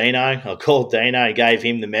was Dino. I called Dino, he gave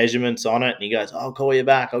him the measurements on it, and he goes, "I'll call you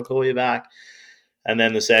back. I'll call you back." And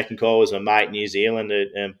then the second call was my mate in New Zealand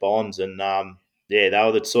and Bonds, and they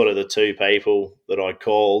were the two people that I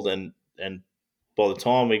called, and by the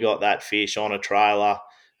time we got that fish on a trailer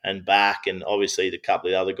and back, and obviously the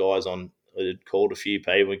couple of other guys had called a few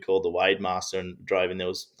people, we called the Wade Master and drove in. There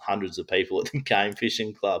was hundreds of people at the game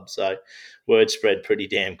fishing club, so word spread pretty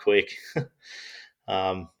damn quick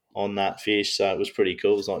on that fish. So it was pretty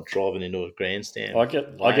cool. It was like driving into a grandstand. I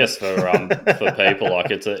guess for people,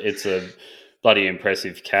 like it's a bloody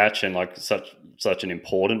impressive catch, and like such an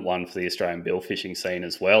important one for the Australian bill fishing scene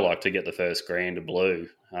as well. Like to get the first grand of blue,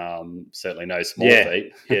 certainly no small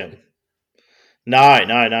feat. Yeah,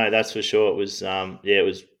 no, that's for sure. It was it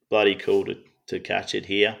was bloody cool to catch it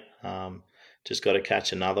here. Just got to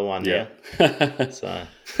catch another one now. So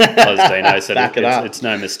as Dino said, it's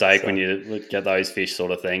no mistake when you get those fish,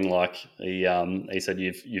 sort of thing. Like he said,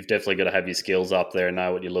 you've definitely got to have your skills up there and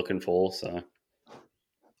know what you're looking for. So.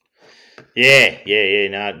 Yeah.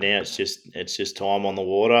 No, now it's just time on the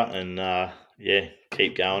water, and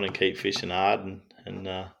keep going and keep fishing hard, and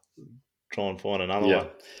try and find another one.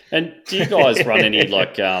 And do you guys run any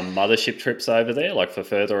like mothership trips over there, like for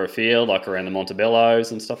further afield, like around the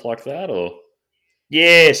Montebellos and stuff like that, or?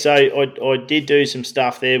 Yeah, so I did do some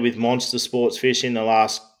stuff there with Monster Sportfishing the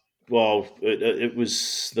last. Well, it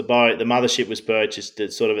was the boat. The mothership was purchased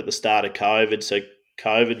at the start of COVID, so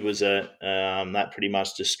COVID was that pretty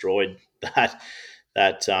much destroyed that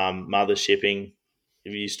mothershipping.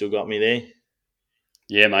 Have you still got me there?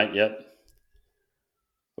 Yeah, mate. Yep.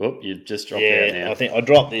 Oh, you just dropped out now. I think I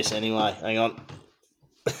dropped this anyway. Hang on.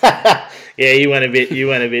 You went a bit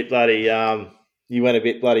bloody. You went a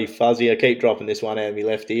bit bloody fuzzy. I keep dropping this one out of my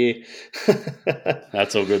left ear.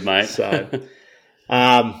 That's all good, mate. So,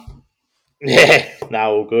 all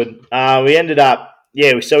good. We ended up.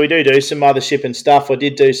 So we do some mothership and stuff. I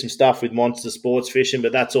did do some stuff with Monster Sportfishing,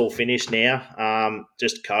 but that's all finished now.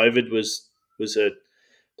 Just COVID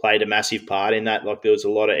played a massive part in that. Like there was a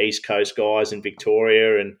lot of East Coast guys in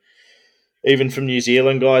Victoria and even from New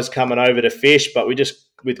Zealand guys coming over to fish, but we just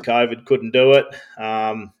with COVID couldn't do it.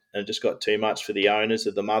 And it just got too much for the owners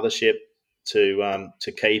of the mothership to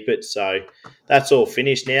keep it. So that's all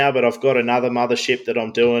finished now. But I've got another mothership that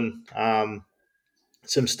I'm doing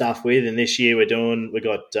some stuff with, and this year we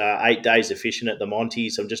got 8 days of fishing at the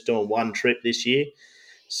Monties. I'm just doing one trip this year,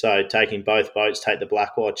 so taking both boats, take the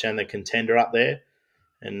Blackwatch and the Contender up there,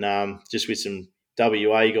 and just with some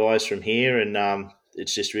WA guys from here, and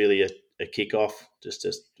it's just really a kick-off. Just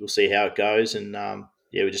we'll see how it goes, and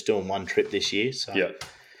we're just doing one trip this year. So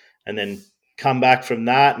and then come back from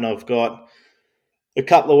that, and I've got a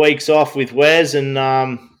couple of weeks off with Wes, and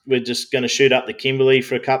we're just going to shoot up the Kimberley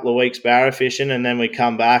for a couple of weeks barra fishing, and then we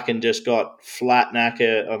come back and just got flat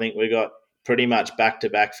knacker. I think we got pretty much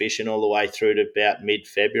back-to-back fishing all the way through to about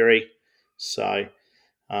mid-February. So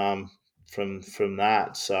from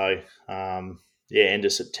that, so end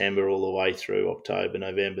of September all the way through October,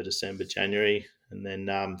 November, December, January, and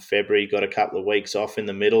then February got a couple of weeks off in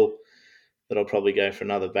the middle. that I'll probably go for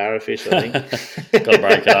another barrafish, I think. Got to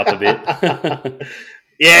break it up a bit.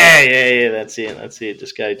 Yeah. That's it.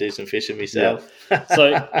 Just go do some fishing myself. Yeah.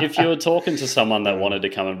 So if you were talking to someone that wanted to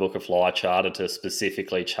come and book a fly charter to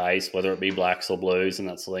specifically chase, whether it be blacks or blues and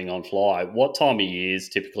that sort of thing on fly, what time of year is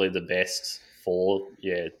typically the best for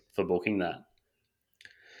booking that?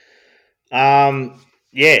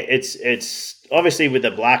 It's obviously with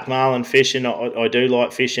the black marlin fishing. I do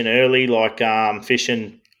like fishing early, like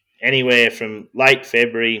fishing anywhere from late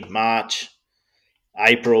February, March,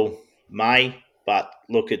 April, May. But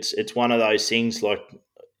look, it's one of those things. Like,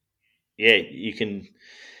 yeah, you can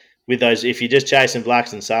with those if you're just chasing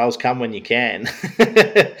blacks and sails, come when you can.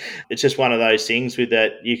 It's just one of those things with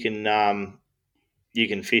that you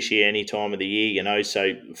can fish here any time of the year,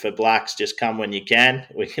 So for blacks, just come when you can.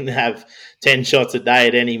 We can have 10 shots a day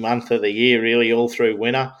at any month of the year, really, all through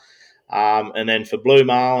winter. And then for blue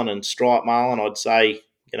marlin and striped marlin, I'd say,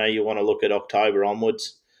 you want to look at October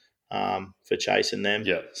onwards for chasing them.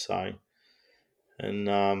 Yeah. So, and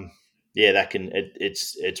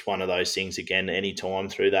it's one of those things again. Any time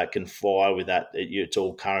through that can fly with that. It's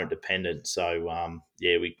all current dependent. So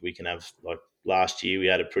we can have, like last year we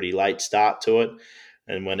had a pretty late start to it,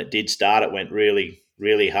 and when it did start, it went really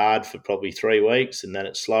really hard for probably 3 weeks, and then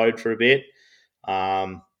it slowed for a bit.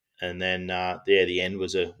 And then the end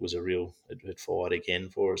was a real it fired again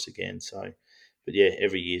for us again. So, but yeah,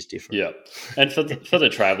 every year's different. Yeah, and for the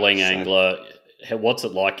travelling angler, what's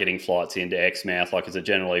it like getting flights into Exmouth? Like, is it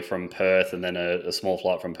generally from Perth and then a small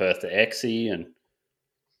flight from Perth to Exie? And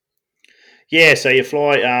yeah, so you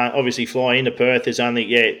fly obviously fly into Perth.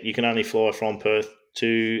 You can only fly from Perth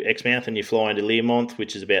to Exmouth, and you fly into Learmonth,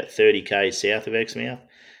 which is about 30 k's south of Exmouth,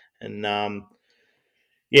 and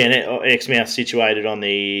Exmouth's situated on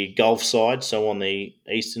the Gulf side, so on the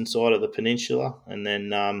eastern side of the peninsula. And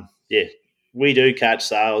then, we do catch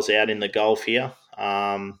sails out in the Gulf here.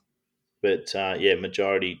 But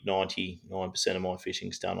majority, 99% of my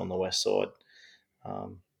fishing's done on the west side,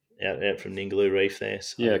 out from Ningaloo Reef there.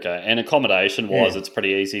 So. Yeah, okay. And accommodation-wise, it's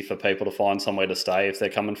pretty easy for people to find somewhere to stay if they're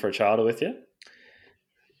coming for a charter with you?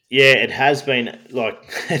 Yeah, it has been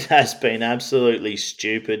absolutely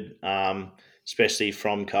stupid, especially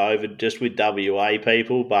from COVID, just with WA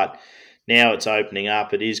people. But now it's opening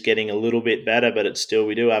up. It is getting a little bit better, but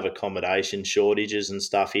we do have accommodation shortages and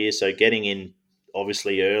stuff here. So getting in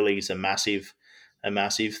obviously early is a massive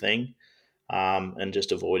thing, and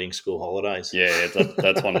just avoiding school holidays. Yeah,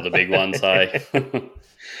 that's one of the big ones, hey?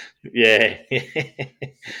 Yeah.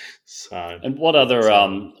 So, and what other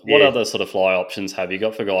sort of fly options have you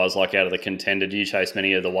got for guys like out of the Contender? Do you chase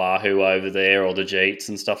many of the Wahoo over there or the Jeets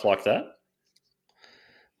and stuff like that?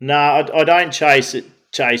 No, I don't chase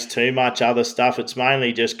too much other stuff. It's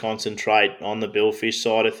mainly just concentrate on the billfish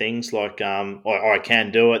side of things. Like I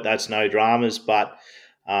can do it. That's no dramas. But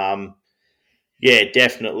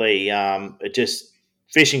definitely just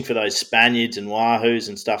fishing for those Spaniards and Wahoos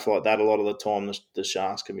and stuff like that. A lot of the time, the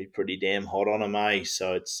sharks can be pretty damn hot on them, eh?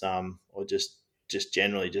 So it's I just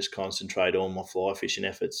generally just concentrate all my fly fishing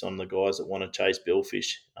efforts on the guys that want to chase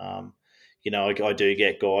billfish. I do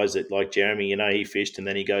get guys that, like Jeremy, he fished and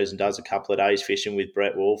then he goes and does a couple of days fishing with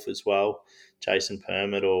Brett Wolf as well, chasing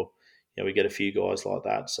permit, or we get a few guys like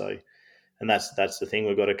that. So, and that's the thing.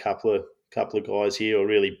 We've got a couple of guys here, or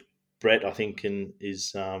really Brett, I think,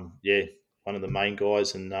 is one of the main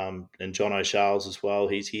guys, and John O'Sharles as well.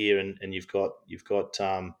 He's here, and you've got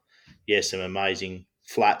some amazing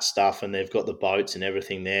flat stuff, and they've got the boats and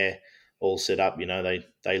everything there all set up.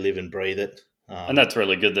 They live and breathe it. And that's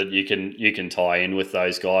really good that you can tie in with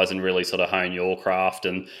those guys and really sort of hone your craft,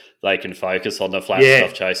 and they can focus on the flat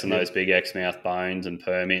stuff, chasing those big Exmouth bones and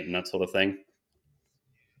permit and that sort of thing.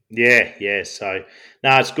 Yeah. So,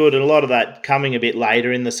 no, it's good. And a lot of that coming a bit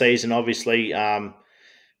later in the season, obviously,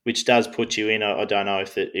 which does put you in. I don't know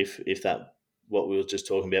if that what we were just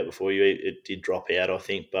talking about before it did drop out, I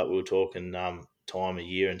think, but we were talking time of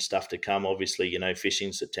year and stuff to come. Obviously,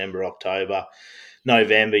 fishing September, October,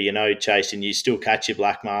 November, chasing. You still catch your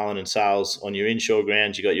black marlin and sails on your inshore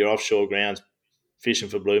grounds. You got your offshore grounds fishing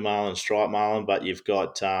for blue marlin, striped marlin, but you've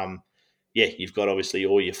got obviously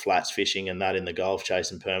all your flats fishing and that in the Gulf,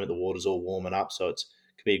 chasing permit. The water's all warming up, so it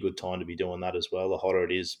can be a good time to be doing that as well. The hotter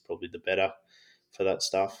it is, probably the better for that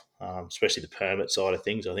stuff, especially the permit side of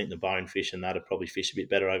things. I think the bonefish and that would probably fish a bit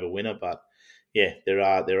better over winter, but yeah, there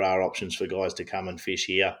are options for guys to come and fish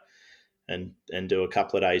here and do a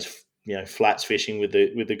couple of days, flats fishing with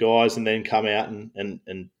the guys, and then come out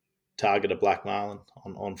and target a black marlin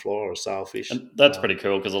on fly or a sailfish. And that's pretty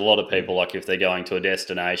cool, because a lot of people, like if they're going to a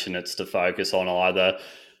destination, it's to focus on either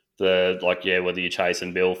whether you're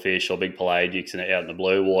chasing billfish or big pelagics and out in the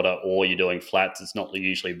blue water, or you're doing flats, it's not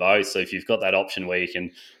usually both. So if you've got that option where you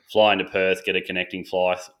can fly into Perth, get a connecting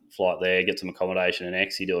flight there, get some accommodation in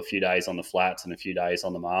Exie, do a few days on the flats and a few days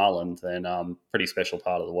on the Marlin, then pretty special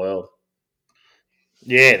part of the world.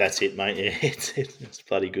 Yeah, that's it, mate. Yeah, it's a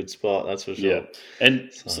bloody good spot, that's for sure. Yeah. And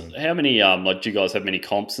so how many, do you guys have many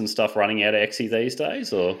comps and stuff running out of Exie these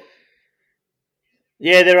days, or?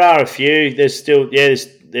 Yeah, there are a few. There's still,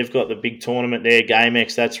 they've got the big tournament there,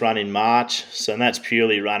 GameX, that's run in March. So that's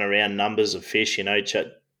purely run around numbers of fish,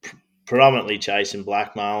 predominantly chasing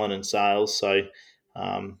black marlin and sails. So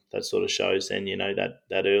that sort of shows then,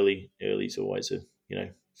 that early's always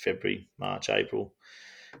February, March, April.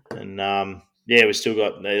 And we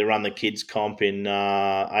still they run the kids comp in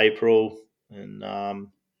April. And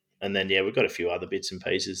then, we've got a few other bits and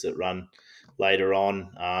pieces that run later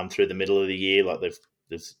on through the middle of the year, like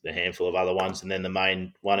there's a handful of other ones, and then the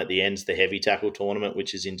main one at the end's the heavy tackle tournament,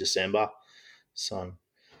 which is in December. So,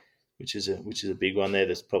 which is a big one there.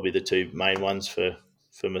 That's probably the two main ones for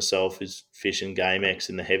myself is Fish and GameX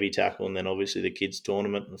and the heavy tackle, and then obviously the kids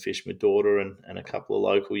tournament and Fish My Daughter and a couple of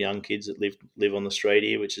local young kids that live on the street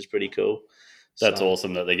here, which is pretty cool. That's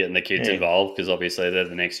awesome that they're getting the kids involved, because obviously they're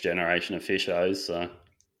the next generation of fishers. So.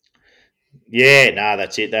 Yeah, no,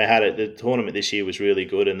 that's it. They had it. The tournament this year was really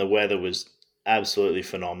good, and the weather was absolutely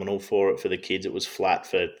phenomenal for it for the kids. It was flat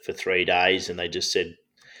for 3 days, and they just said,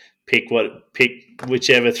 pick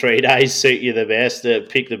whichever 3 days suit you the best.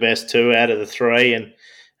 Pick the best two out of the three, and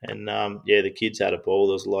the kids had a ball.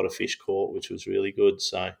 There was a lot of fish caught, which was really good.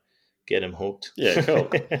 So get them hooked. Yeah, cool.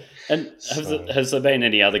 And has there been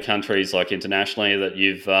any other countries, like internationally, that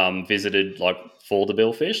you've visited, like for the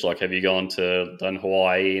billfish? Like, have you done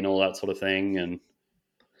Hawaii and all that sort of thing? And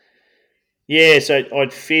yeah, so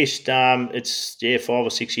I'd fished. It's 5 or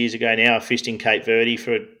 6 years ago now. I fished in Cape Verde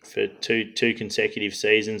for two consecutive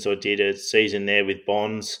seasons. I did a season there with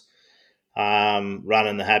Bonds,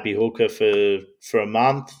 running the Happy Hooker for a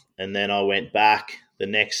month, and then I went back the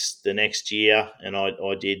next year, and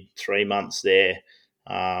I did 3 months there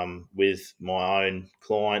with my own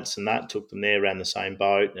clients, and that took them there, ran the same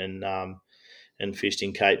boat, and fished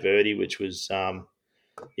in Cape Verde, which was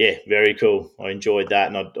very cool. I enjoyed that,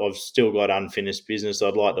 and I've still got unfinished business.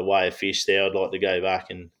 I'd like to weigh a fish there. I'd like to go back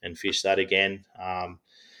and fish that again.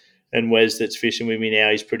 And Wes, that's fishing with me now,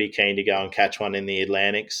 he's pretty keen to go and catch one in the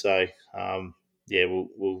Atlantic. So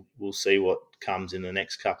we'll see what comes in the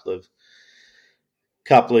next couple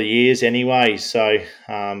of years anyway. So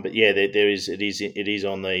it is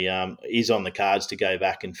on the cards to go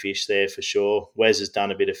back and fish there for sure. Wes has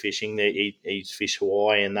done a bit of fishing there. He's fished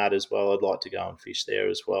Hawaii and that as well. I'd like to go and fish there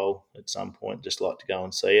as well at some point. Just like to go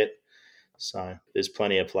and see it. So there's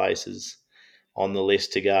plenty of places on the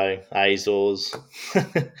list to go. Azores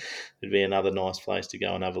would be another nice place to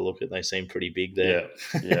go and have a look at. They seem pretty big there.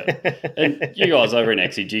 Yeah. And you guys over in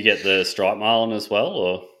Exie, do you get the striped marlin as well,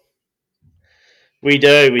 or? We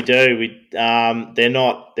do. They're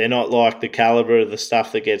not like the calibre of the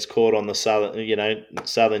stuff that gets caught on the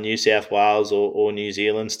southern New South Wales or New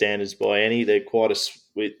Zealand standards by any. They're quite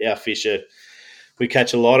our fish we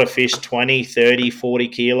catch a lot of fish, 20, 30, 40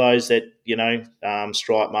 kilos that,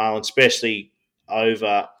 striped marlin, especially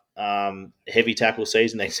over heavy tackle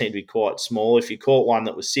season. They seem to be quite small. If you caught one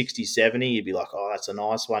that was 60, 70, you'd be like, oh, that's a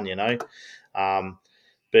nice one,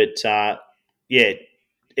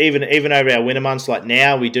 Even over our winter months, like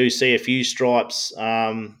now, we do see a few stripes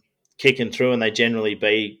kicking through, and they generally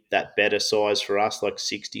be that better size for us, like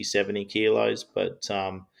 60, 70 kilos. But,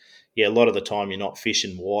 a lot of the time you're not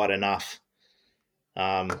fishing wide enough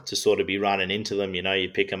to sort of be running into them. You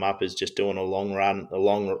pick them up as just doing a long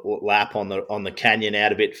lap on the canyon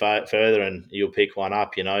out a bit further, and you'll pick one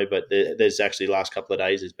up, But there's actually last couple of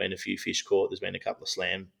days there's been a few fish caught. There's been a couple of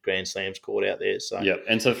grand slams caught out there. So yeah.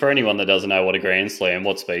 And so for anyone that doesn't know what a grand slam,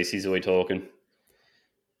 what species are we talking?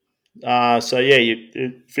 You're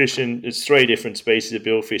fishing. It's 3 different species of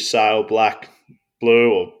billfish: sail, black,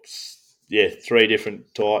 blue, or 3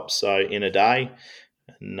 different types. So in a day,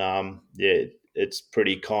 and it's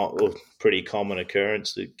pretty common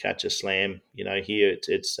occurrence to catch a slam. Here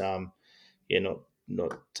it's not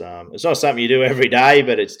something you do every day,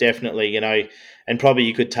 but it's definitely, and probably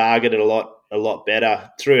you could target it a lot better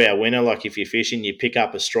through our winter. Like if you're fishing, you pick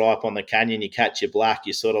up a stripe on the canyon, you catch your black,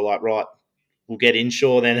 you're sort of like, right, we'll get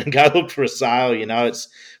inshore then and go look for a sail.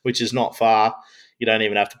 Which is not far. You don't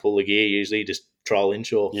even have to pull the gear usually. You just troll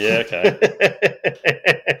inshore. Yeah, okay.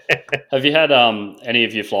 Have you had any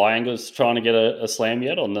of your fly anglers trying to get a slam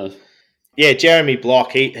yet on the? Yeah, Jeremy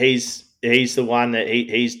Block. He's he's the one that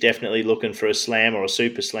he's definitely looking for a slam or a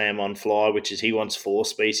super slam on fly, which is he wants 4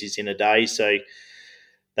 species in a day. So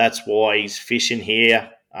that's why he's fishing here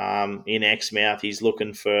in Exmouth. He's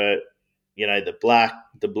looking for, the black,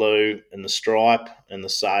 the blue, and the stripe and the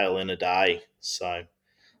sail in a day. So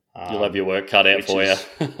You'll have your work cut out which for you. is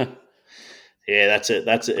yeah, that's it.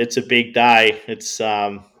 It's a big day. It's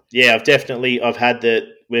I've definitely we've had it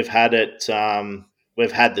we've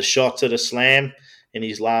had the shots at a slam in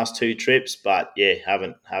his last 2 trips, but yeah,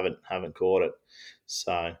 haven't caught it.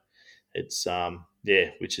 So it's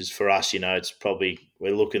which is for us, it's probably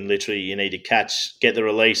we're looking literally you need to get the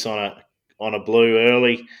release on a blue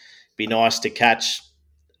early. Be nice to catch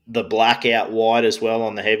the black out wide as well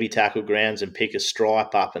on the heavy tackle grounds and pick a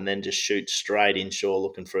stripe up and then just shoot straight inshore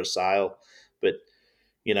looking for a sail. But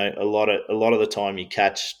a lot of the time you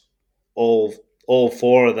catch all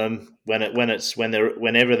 4 of them when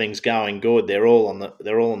everything's going good. They're all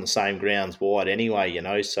on the same grounds wide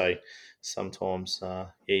anyway. So sometimes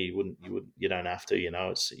you don't have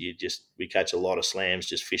to. We catch a lot of slams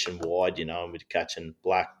just fishing wide. And we're catching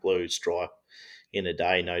black, blue, stripe in a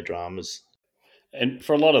day, no dramas. And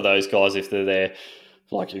for a lot of those guys, if they're there,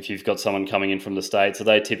 like if you've got someone coming in from the States, are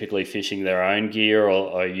they typically fishing their own gear,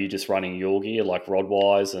 or are you just running your gear, like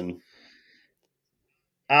rod-wise? And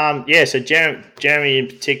so Jeremy in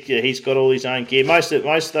particular, he's got all his own gear. Most of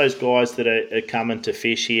those guys that are coming to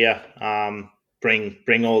fish here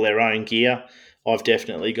bring all their own gear. I've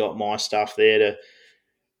definitely got my stuff there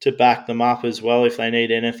to back them up as well if they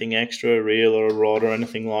need anything extra, a reel or a rod or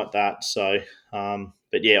anything like that. So,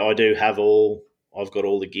 but yeah, I've got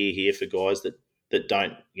all the gear here for guys that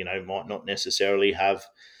don't, might not necessarily have,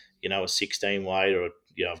 a 16 weight or,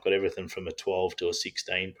 I've got everything from a 12 to a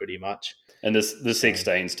 16 pretty much. And the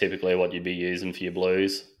 16 is typically what you'd be using for your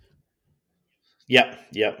blues. Yep.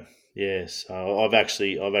 Yeah, so I've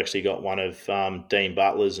actually got one of Dean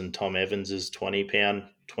Butler's and Tom Evans's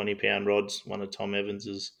 20-pound rods, one of Tom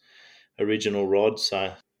Evans's original rods.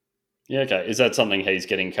 So yeah, okay. Is that something he's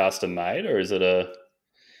getting custom made, or is it a?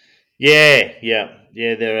 Yeah.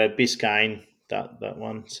 They're a Biscayne that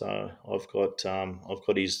one. So I've got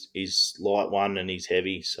his light one and his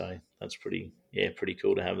heavy. So that's pretty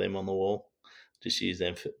cool to have them on the wall. Just use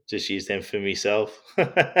them for myself.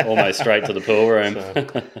 Almost straight to the pool room.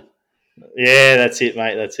 Yeah, that's it,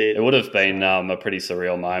 mate. That's it. It would have been a pretty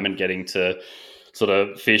surreal moment getting to sort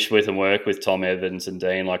of fish with and work with Tom Evans and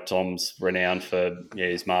Dean. Like Tom's renowned for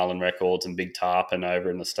his marlin records and big tarpon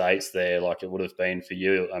over in the States there. Like it would have been for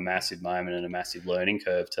you a massive moment and a massive learning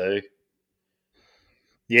curve too.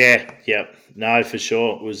 Yeah, no, for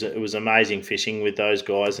sure. It was amazing fishing with those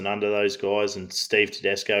guys and under those guys, and Steve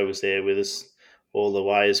Tedesco was there with us all the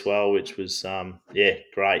way as well, which was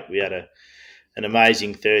great. We had an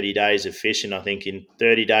amazing 30 days of fishing. I think in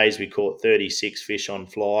 30 days we caught 36 fish on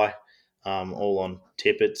fly, all on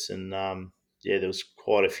tippets, and there was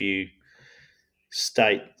quite a few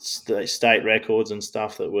state records and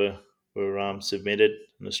stuff that were submitted.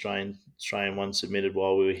 An Australian one submitted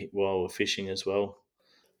while we were fishing as well.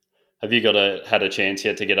 Have you had a chance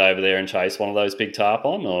yet to get over there and chase one of those big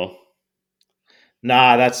tarpon, or?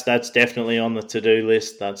 Nah, that's definitely on the to-do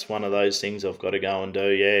list. That's one of those things I've got to go and do.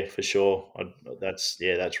 Yeah, for sure. That's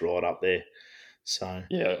right up there. So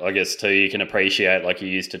yeah, I guess too you can appreciate, like you're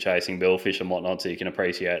used to chasing billfish and whatnot, so you can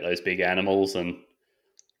appreciate those big animals and.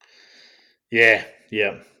 Yeah.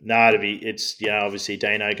 No, it's obviously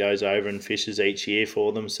Dino goes over and fishes each year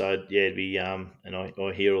for them, so yeah, it'd be and I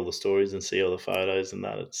hear all the stories and see all the photos and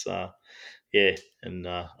that. It's and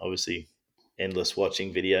obviously endless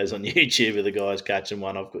watching videos on YouTube of the guys catching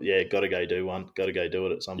one. Got to go do one. Got to go do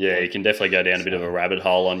it at some point. Yeah, you can definitely go down a bit of a rabbit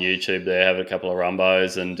hole on YouTube there, have a couple of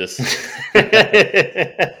rumbos and just.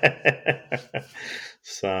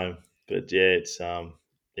 So, but yeah, it's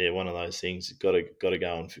one of those things. Got to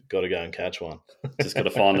go and catch one. Just got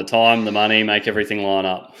to find the time, the money, make everything line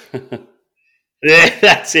up. Yeah,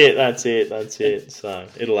 that's it. So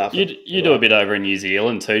it'll happen. You do a bit over in New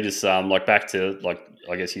Zealand too, just like back to like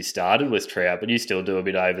I guess you started with trout, but you still do a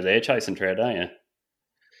bit over there chasing trout, don't you?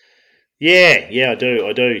 Yeah, I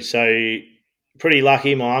do. So pretty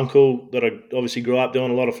lucky. My uncle that I obviously grew up doing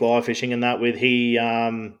a lot of fly fishing and that with, he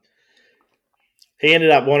ended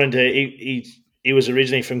up wanting to. He was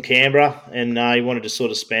originally from Canberra, and he wanted to sort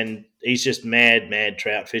of spend. He's just mad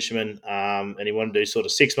trout fisherman, and he wanted to do sort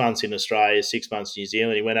of 6 months in Australia, 6 months in New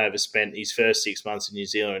Zealand. He went over, spent his first 6 months in New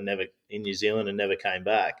Zealand, and never came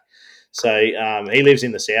back. So he lives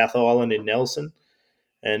in the South Island in Nelson,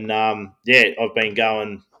 and I've been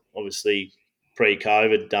going obviously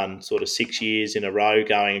pre-COVID, done sort of 6 years in a row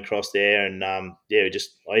going across there, and I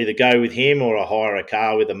either go with him or I hire a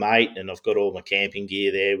car with a mate, and I've got all my camping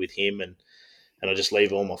gear there with him, and I just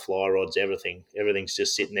leave all my fly rods, everything's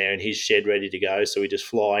just sitting there in his shed ready to go. So we just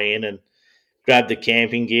fly in and grab the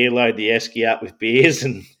camping gear, load the esky up with beers,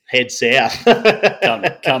 and head south.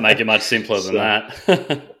 Can't make it much simpler than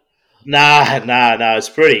that. No, it's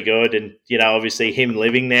pretty good, and obviously him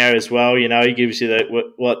living there as well. He gives you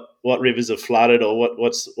the what rivers are flooded, or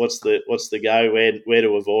what's the go, where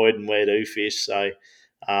to avoid and where to fish. So,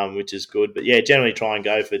 which is good. But yeah, generally try and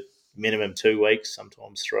go for minimum 2 weeks,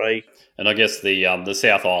 sometimes 3. And I guess the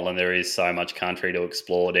South Island, there is so much country to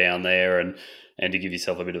explore down there, and to give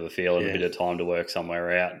yourself a bit of a feel and a bit of time to work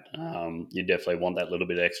somewhere out. You definitely want that little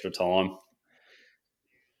bit of extra time.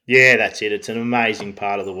 Yeah, that's it. It's an amazing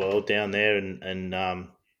part of the world down there, and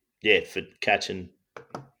for catching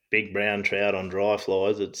big brown trout on dry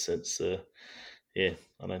flies, it's I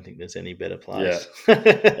don't think there's any better place. Yeah,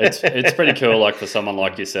 it's pretty cool. Like for someone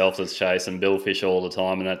like yourself that's chasing billfish all the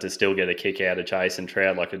time, and that to still get a kick out of chasing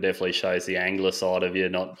trout, like it definitely shows the angler side of you,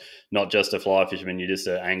 not just a fly fisherman. You're just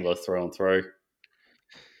an angler through and through.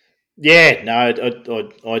 Yeah, no,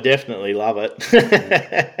 I definitely love it.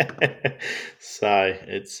 So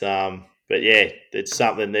it's but yeah, it's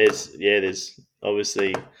something. There's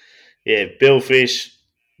obviously billfish,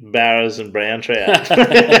 barras, and brown trout.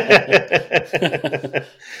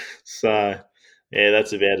 So yeah,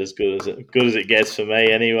 that's about as good as it gets for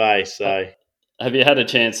me anyway. So have you had a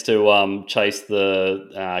chance to chase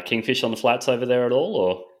the kingfish on the flats over there at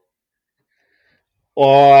all,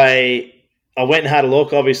 or? I went and had a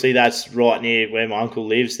look. Obviously, that's right near where my uncle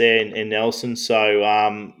lives there in Nelson.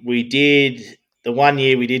 So we did the 1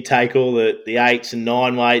 year we did take all the 8s and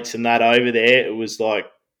 9 weights and that over there. It was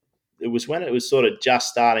when it was sort of just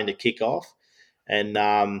starting to kick off, and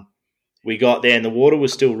we got there and the water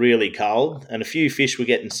was still really cold, and a few fish were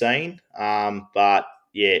getting seen. But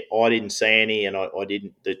yeah, I didn't see any, and I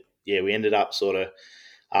didn't. We ended up sort of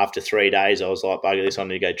after 3 days. I was like, bugger this, I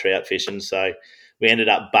need to go trout fishing. So we ended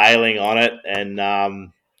up bailing on it and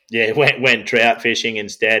went trout fishing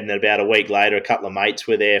instead. And about a week later, a couple of mates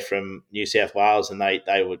were there from New South Wales, and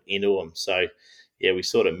they were into them. So yeah, we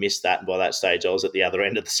sort of missed that. And by that stage, I was at the other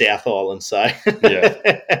end of the South Island. So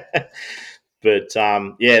yeah, but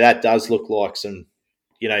that does look like some,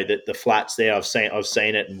 the flats there. I've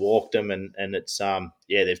seen it and walked them, and it's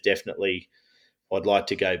they've definitely. I'd like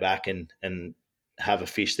to go back and have a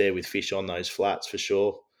fish there with fish on those flats for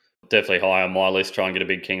sure. Definitely high on my list. Try and get a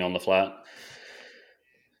big king on the flat.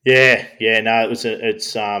 Yeah, no,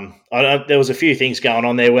 there was a few things going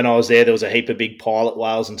on there when I was there. There was a heap of big pilot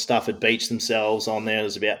whales and stuff had beached themselves on there.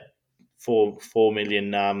 There's about 4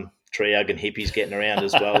 million tree hugging hippies getting around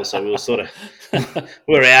as well. So we were sort of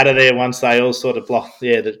we were out of there once they all sort of blocked.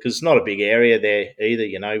 Yeah, because it's not a big area there either.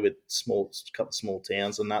 With a couple of small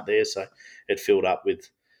towns and that there. So it filled up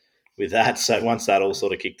with that. So once that all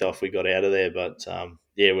sort of kicked off, we got out of there. But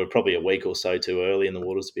we're probably a week or so too early, and the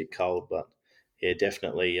water's a bit cold. But yeah,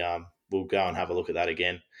 definitely we'll go and have a look at that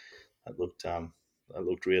again. That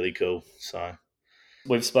looked really cool. So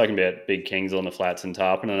we've spoken about big kings on the flats and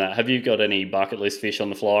tarpon and that. Have you got any bucket list fish on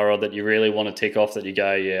the fly rod that you really want to tick off that you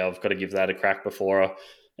go, yeah, I've got to give that a crack before I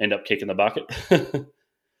end up kicking the bucket?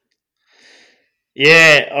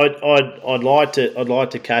 Yeah, I'd like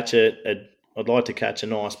to catch a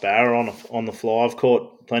nice barra on the fly. I've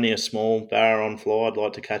caught plenty of small barra on fly. I'd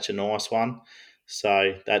like to catch a nice one.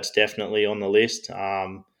 So that's definitely on the list.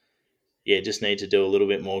 Just need to do a little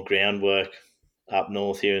bit more groundwork up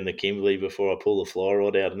north here in the Kimberley before I pull the fly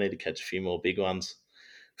rod out. I need to catch a few more big ones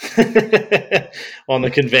on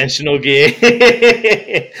the conventional gear.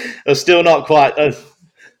 I'm still not quite. One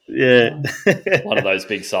of those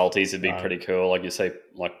big salties would be pretty cool. Like you see,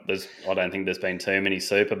 I don't think there's been too many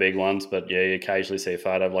super big ones, but yeah, you occasionally see a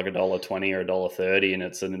photo of like $1.20 or $1.30, and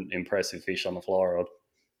it's an impressive fish on the fly rod.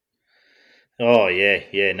 Oh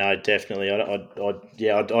yeah, no, definitely.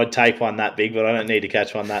 I'd take one that big, but I don't need to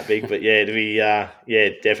catch one that big. But yeah, to be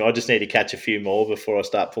definitely. I just need to catch a few more before I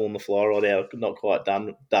start pulling the fly rod out. I'm not quite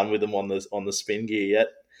done with them on the spin gear yet.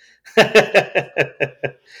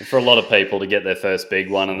 For a lot of people to get their first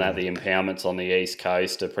big one, and that the impoundments on the east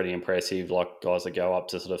coast are pretty impressive. Like guys that go up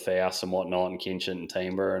to sort of Faust and whatnot, and Kinchant and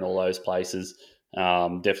Timber and all those places.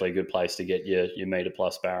 Definitely a good place to get your metre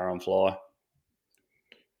plus barra on fly.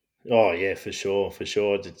 Oh yeah, for sure.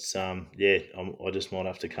 It's I just might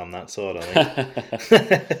have to come that side, I think.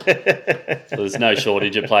 So there's no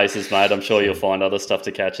shortage of places, mate. I'm sure you'll find other stuff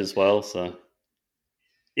to catch as well. So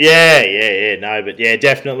no, but yeah,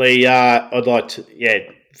 definitely. I'd like to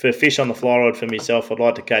for fish on the fly rod for myself. I'd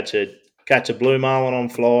like to catch catch a blue marlin on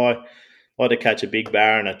fly. Like to catch a big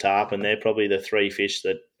barra and a tarpon. They're probably the three fish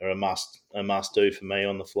that are a must do for me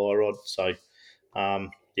on the fly rod. So, and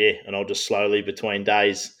I'll just slowly between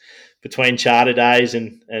charter days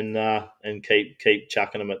and keep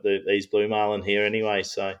chucking them at these blue marlin here anyway.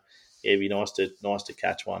 So, yeah, it'd be nice to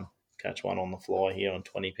catch one on the fly here on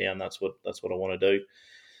 20 pound. That's what I want to do.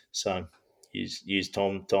 So, use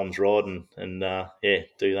Tom's rod and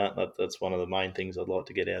do that. That's one of the main things I'd like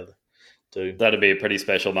to get out of it. That'd be a pretty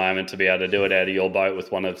special moment to be able to do it out of your boat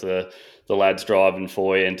with one of the lads driving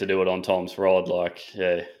for you and to do it on Tom's rod. No,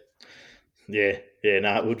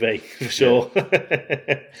 it would be for sure.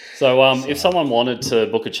 Yeah. So, if someone wanted to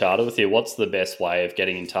book a charter with you, what's the best way of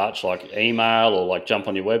getting in touch? Like email or like jump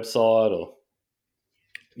on your website or?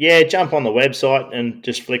 Yeah, jump on the website and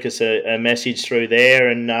just flick us a message through there.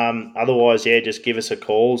 And otherwise, just give us a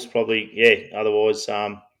call. Otherwise,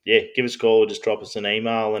 give us a call or just drop us an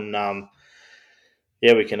email and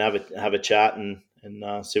we can have a chat and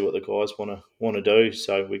see what the guys want to do,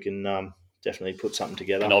 so we can definitely put something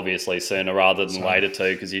together. And obviously sooner rather than later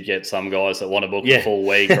too, because you get some guys that want to book a full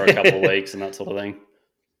week or a couple of weeks and that sort of thing.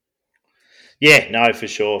 Yeah, no, for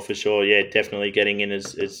sure. Yeah, definitely getting in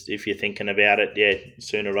as if you're thinking about it.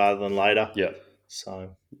 Sooner rather than later. Yeah.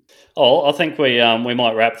 So. I think we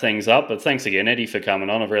might wrap things up. But thanks again, Eddie, for coming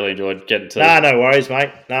on. I've really enjoyed getting to. No worries, mate.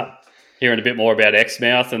 No. Hearing a bit more about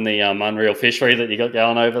Exmouth and the unreal fishery that you got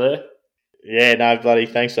going over there. Yeah, no, bloody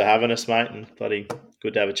thanks for having us, mate, and bloody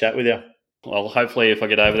good to have a chat with you. Well, hopefully if I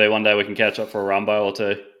get over there one day we can catch up for a rumbo or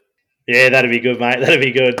two. Yeah, that'd be good, mate. That'd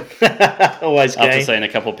be good. Always keen. After seeing a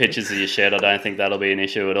couple of pictures of your shed, I don't think that'll be an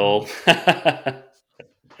issue at all.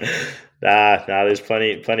 Nah, there's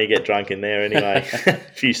plenty get drunk in there anyway. A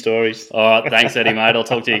few stories. All right, thanks, Eddie, mate. I'll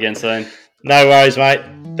talk to you again soon. No worries, mate.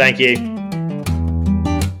 Thank you.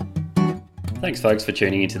 Thanks, folks, for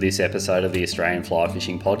tuning into this episode of the Australian Fly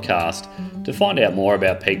Fishing Podcast. To find out more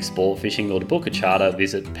about Peak Sport Fishing or to book a charter,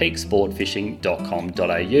 visit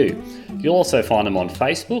peaksportfishing.com.au. You'll also find them on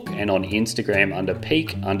Facebook and on Instagram under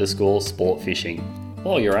peak_sportfishing.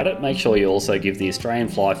 While you're at it, make sure you also give the Australian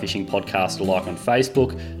Fly Fishing Podcast a like on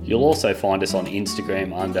Facebook. You'll also find us on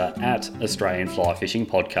Instagram under @Australian Fly Fishing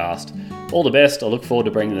Podcast. All the best. I look forward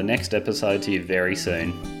to bringing the next episode to you very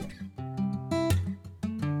soon.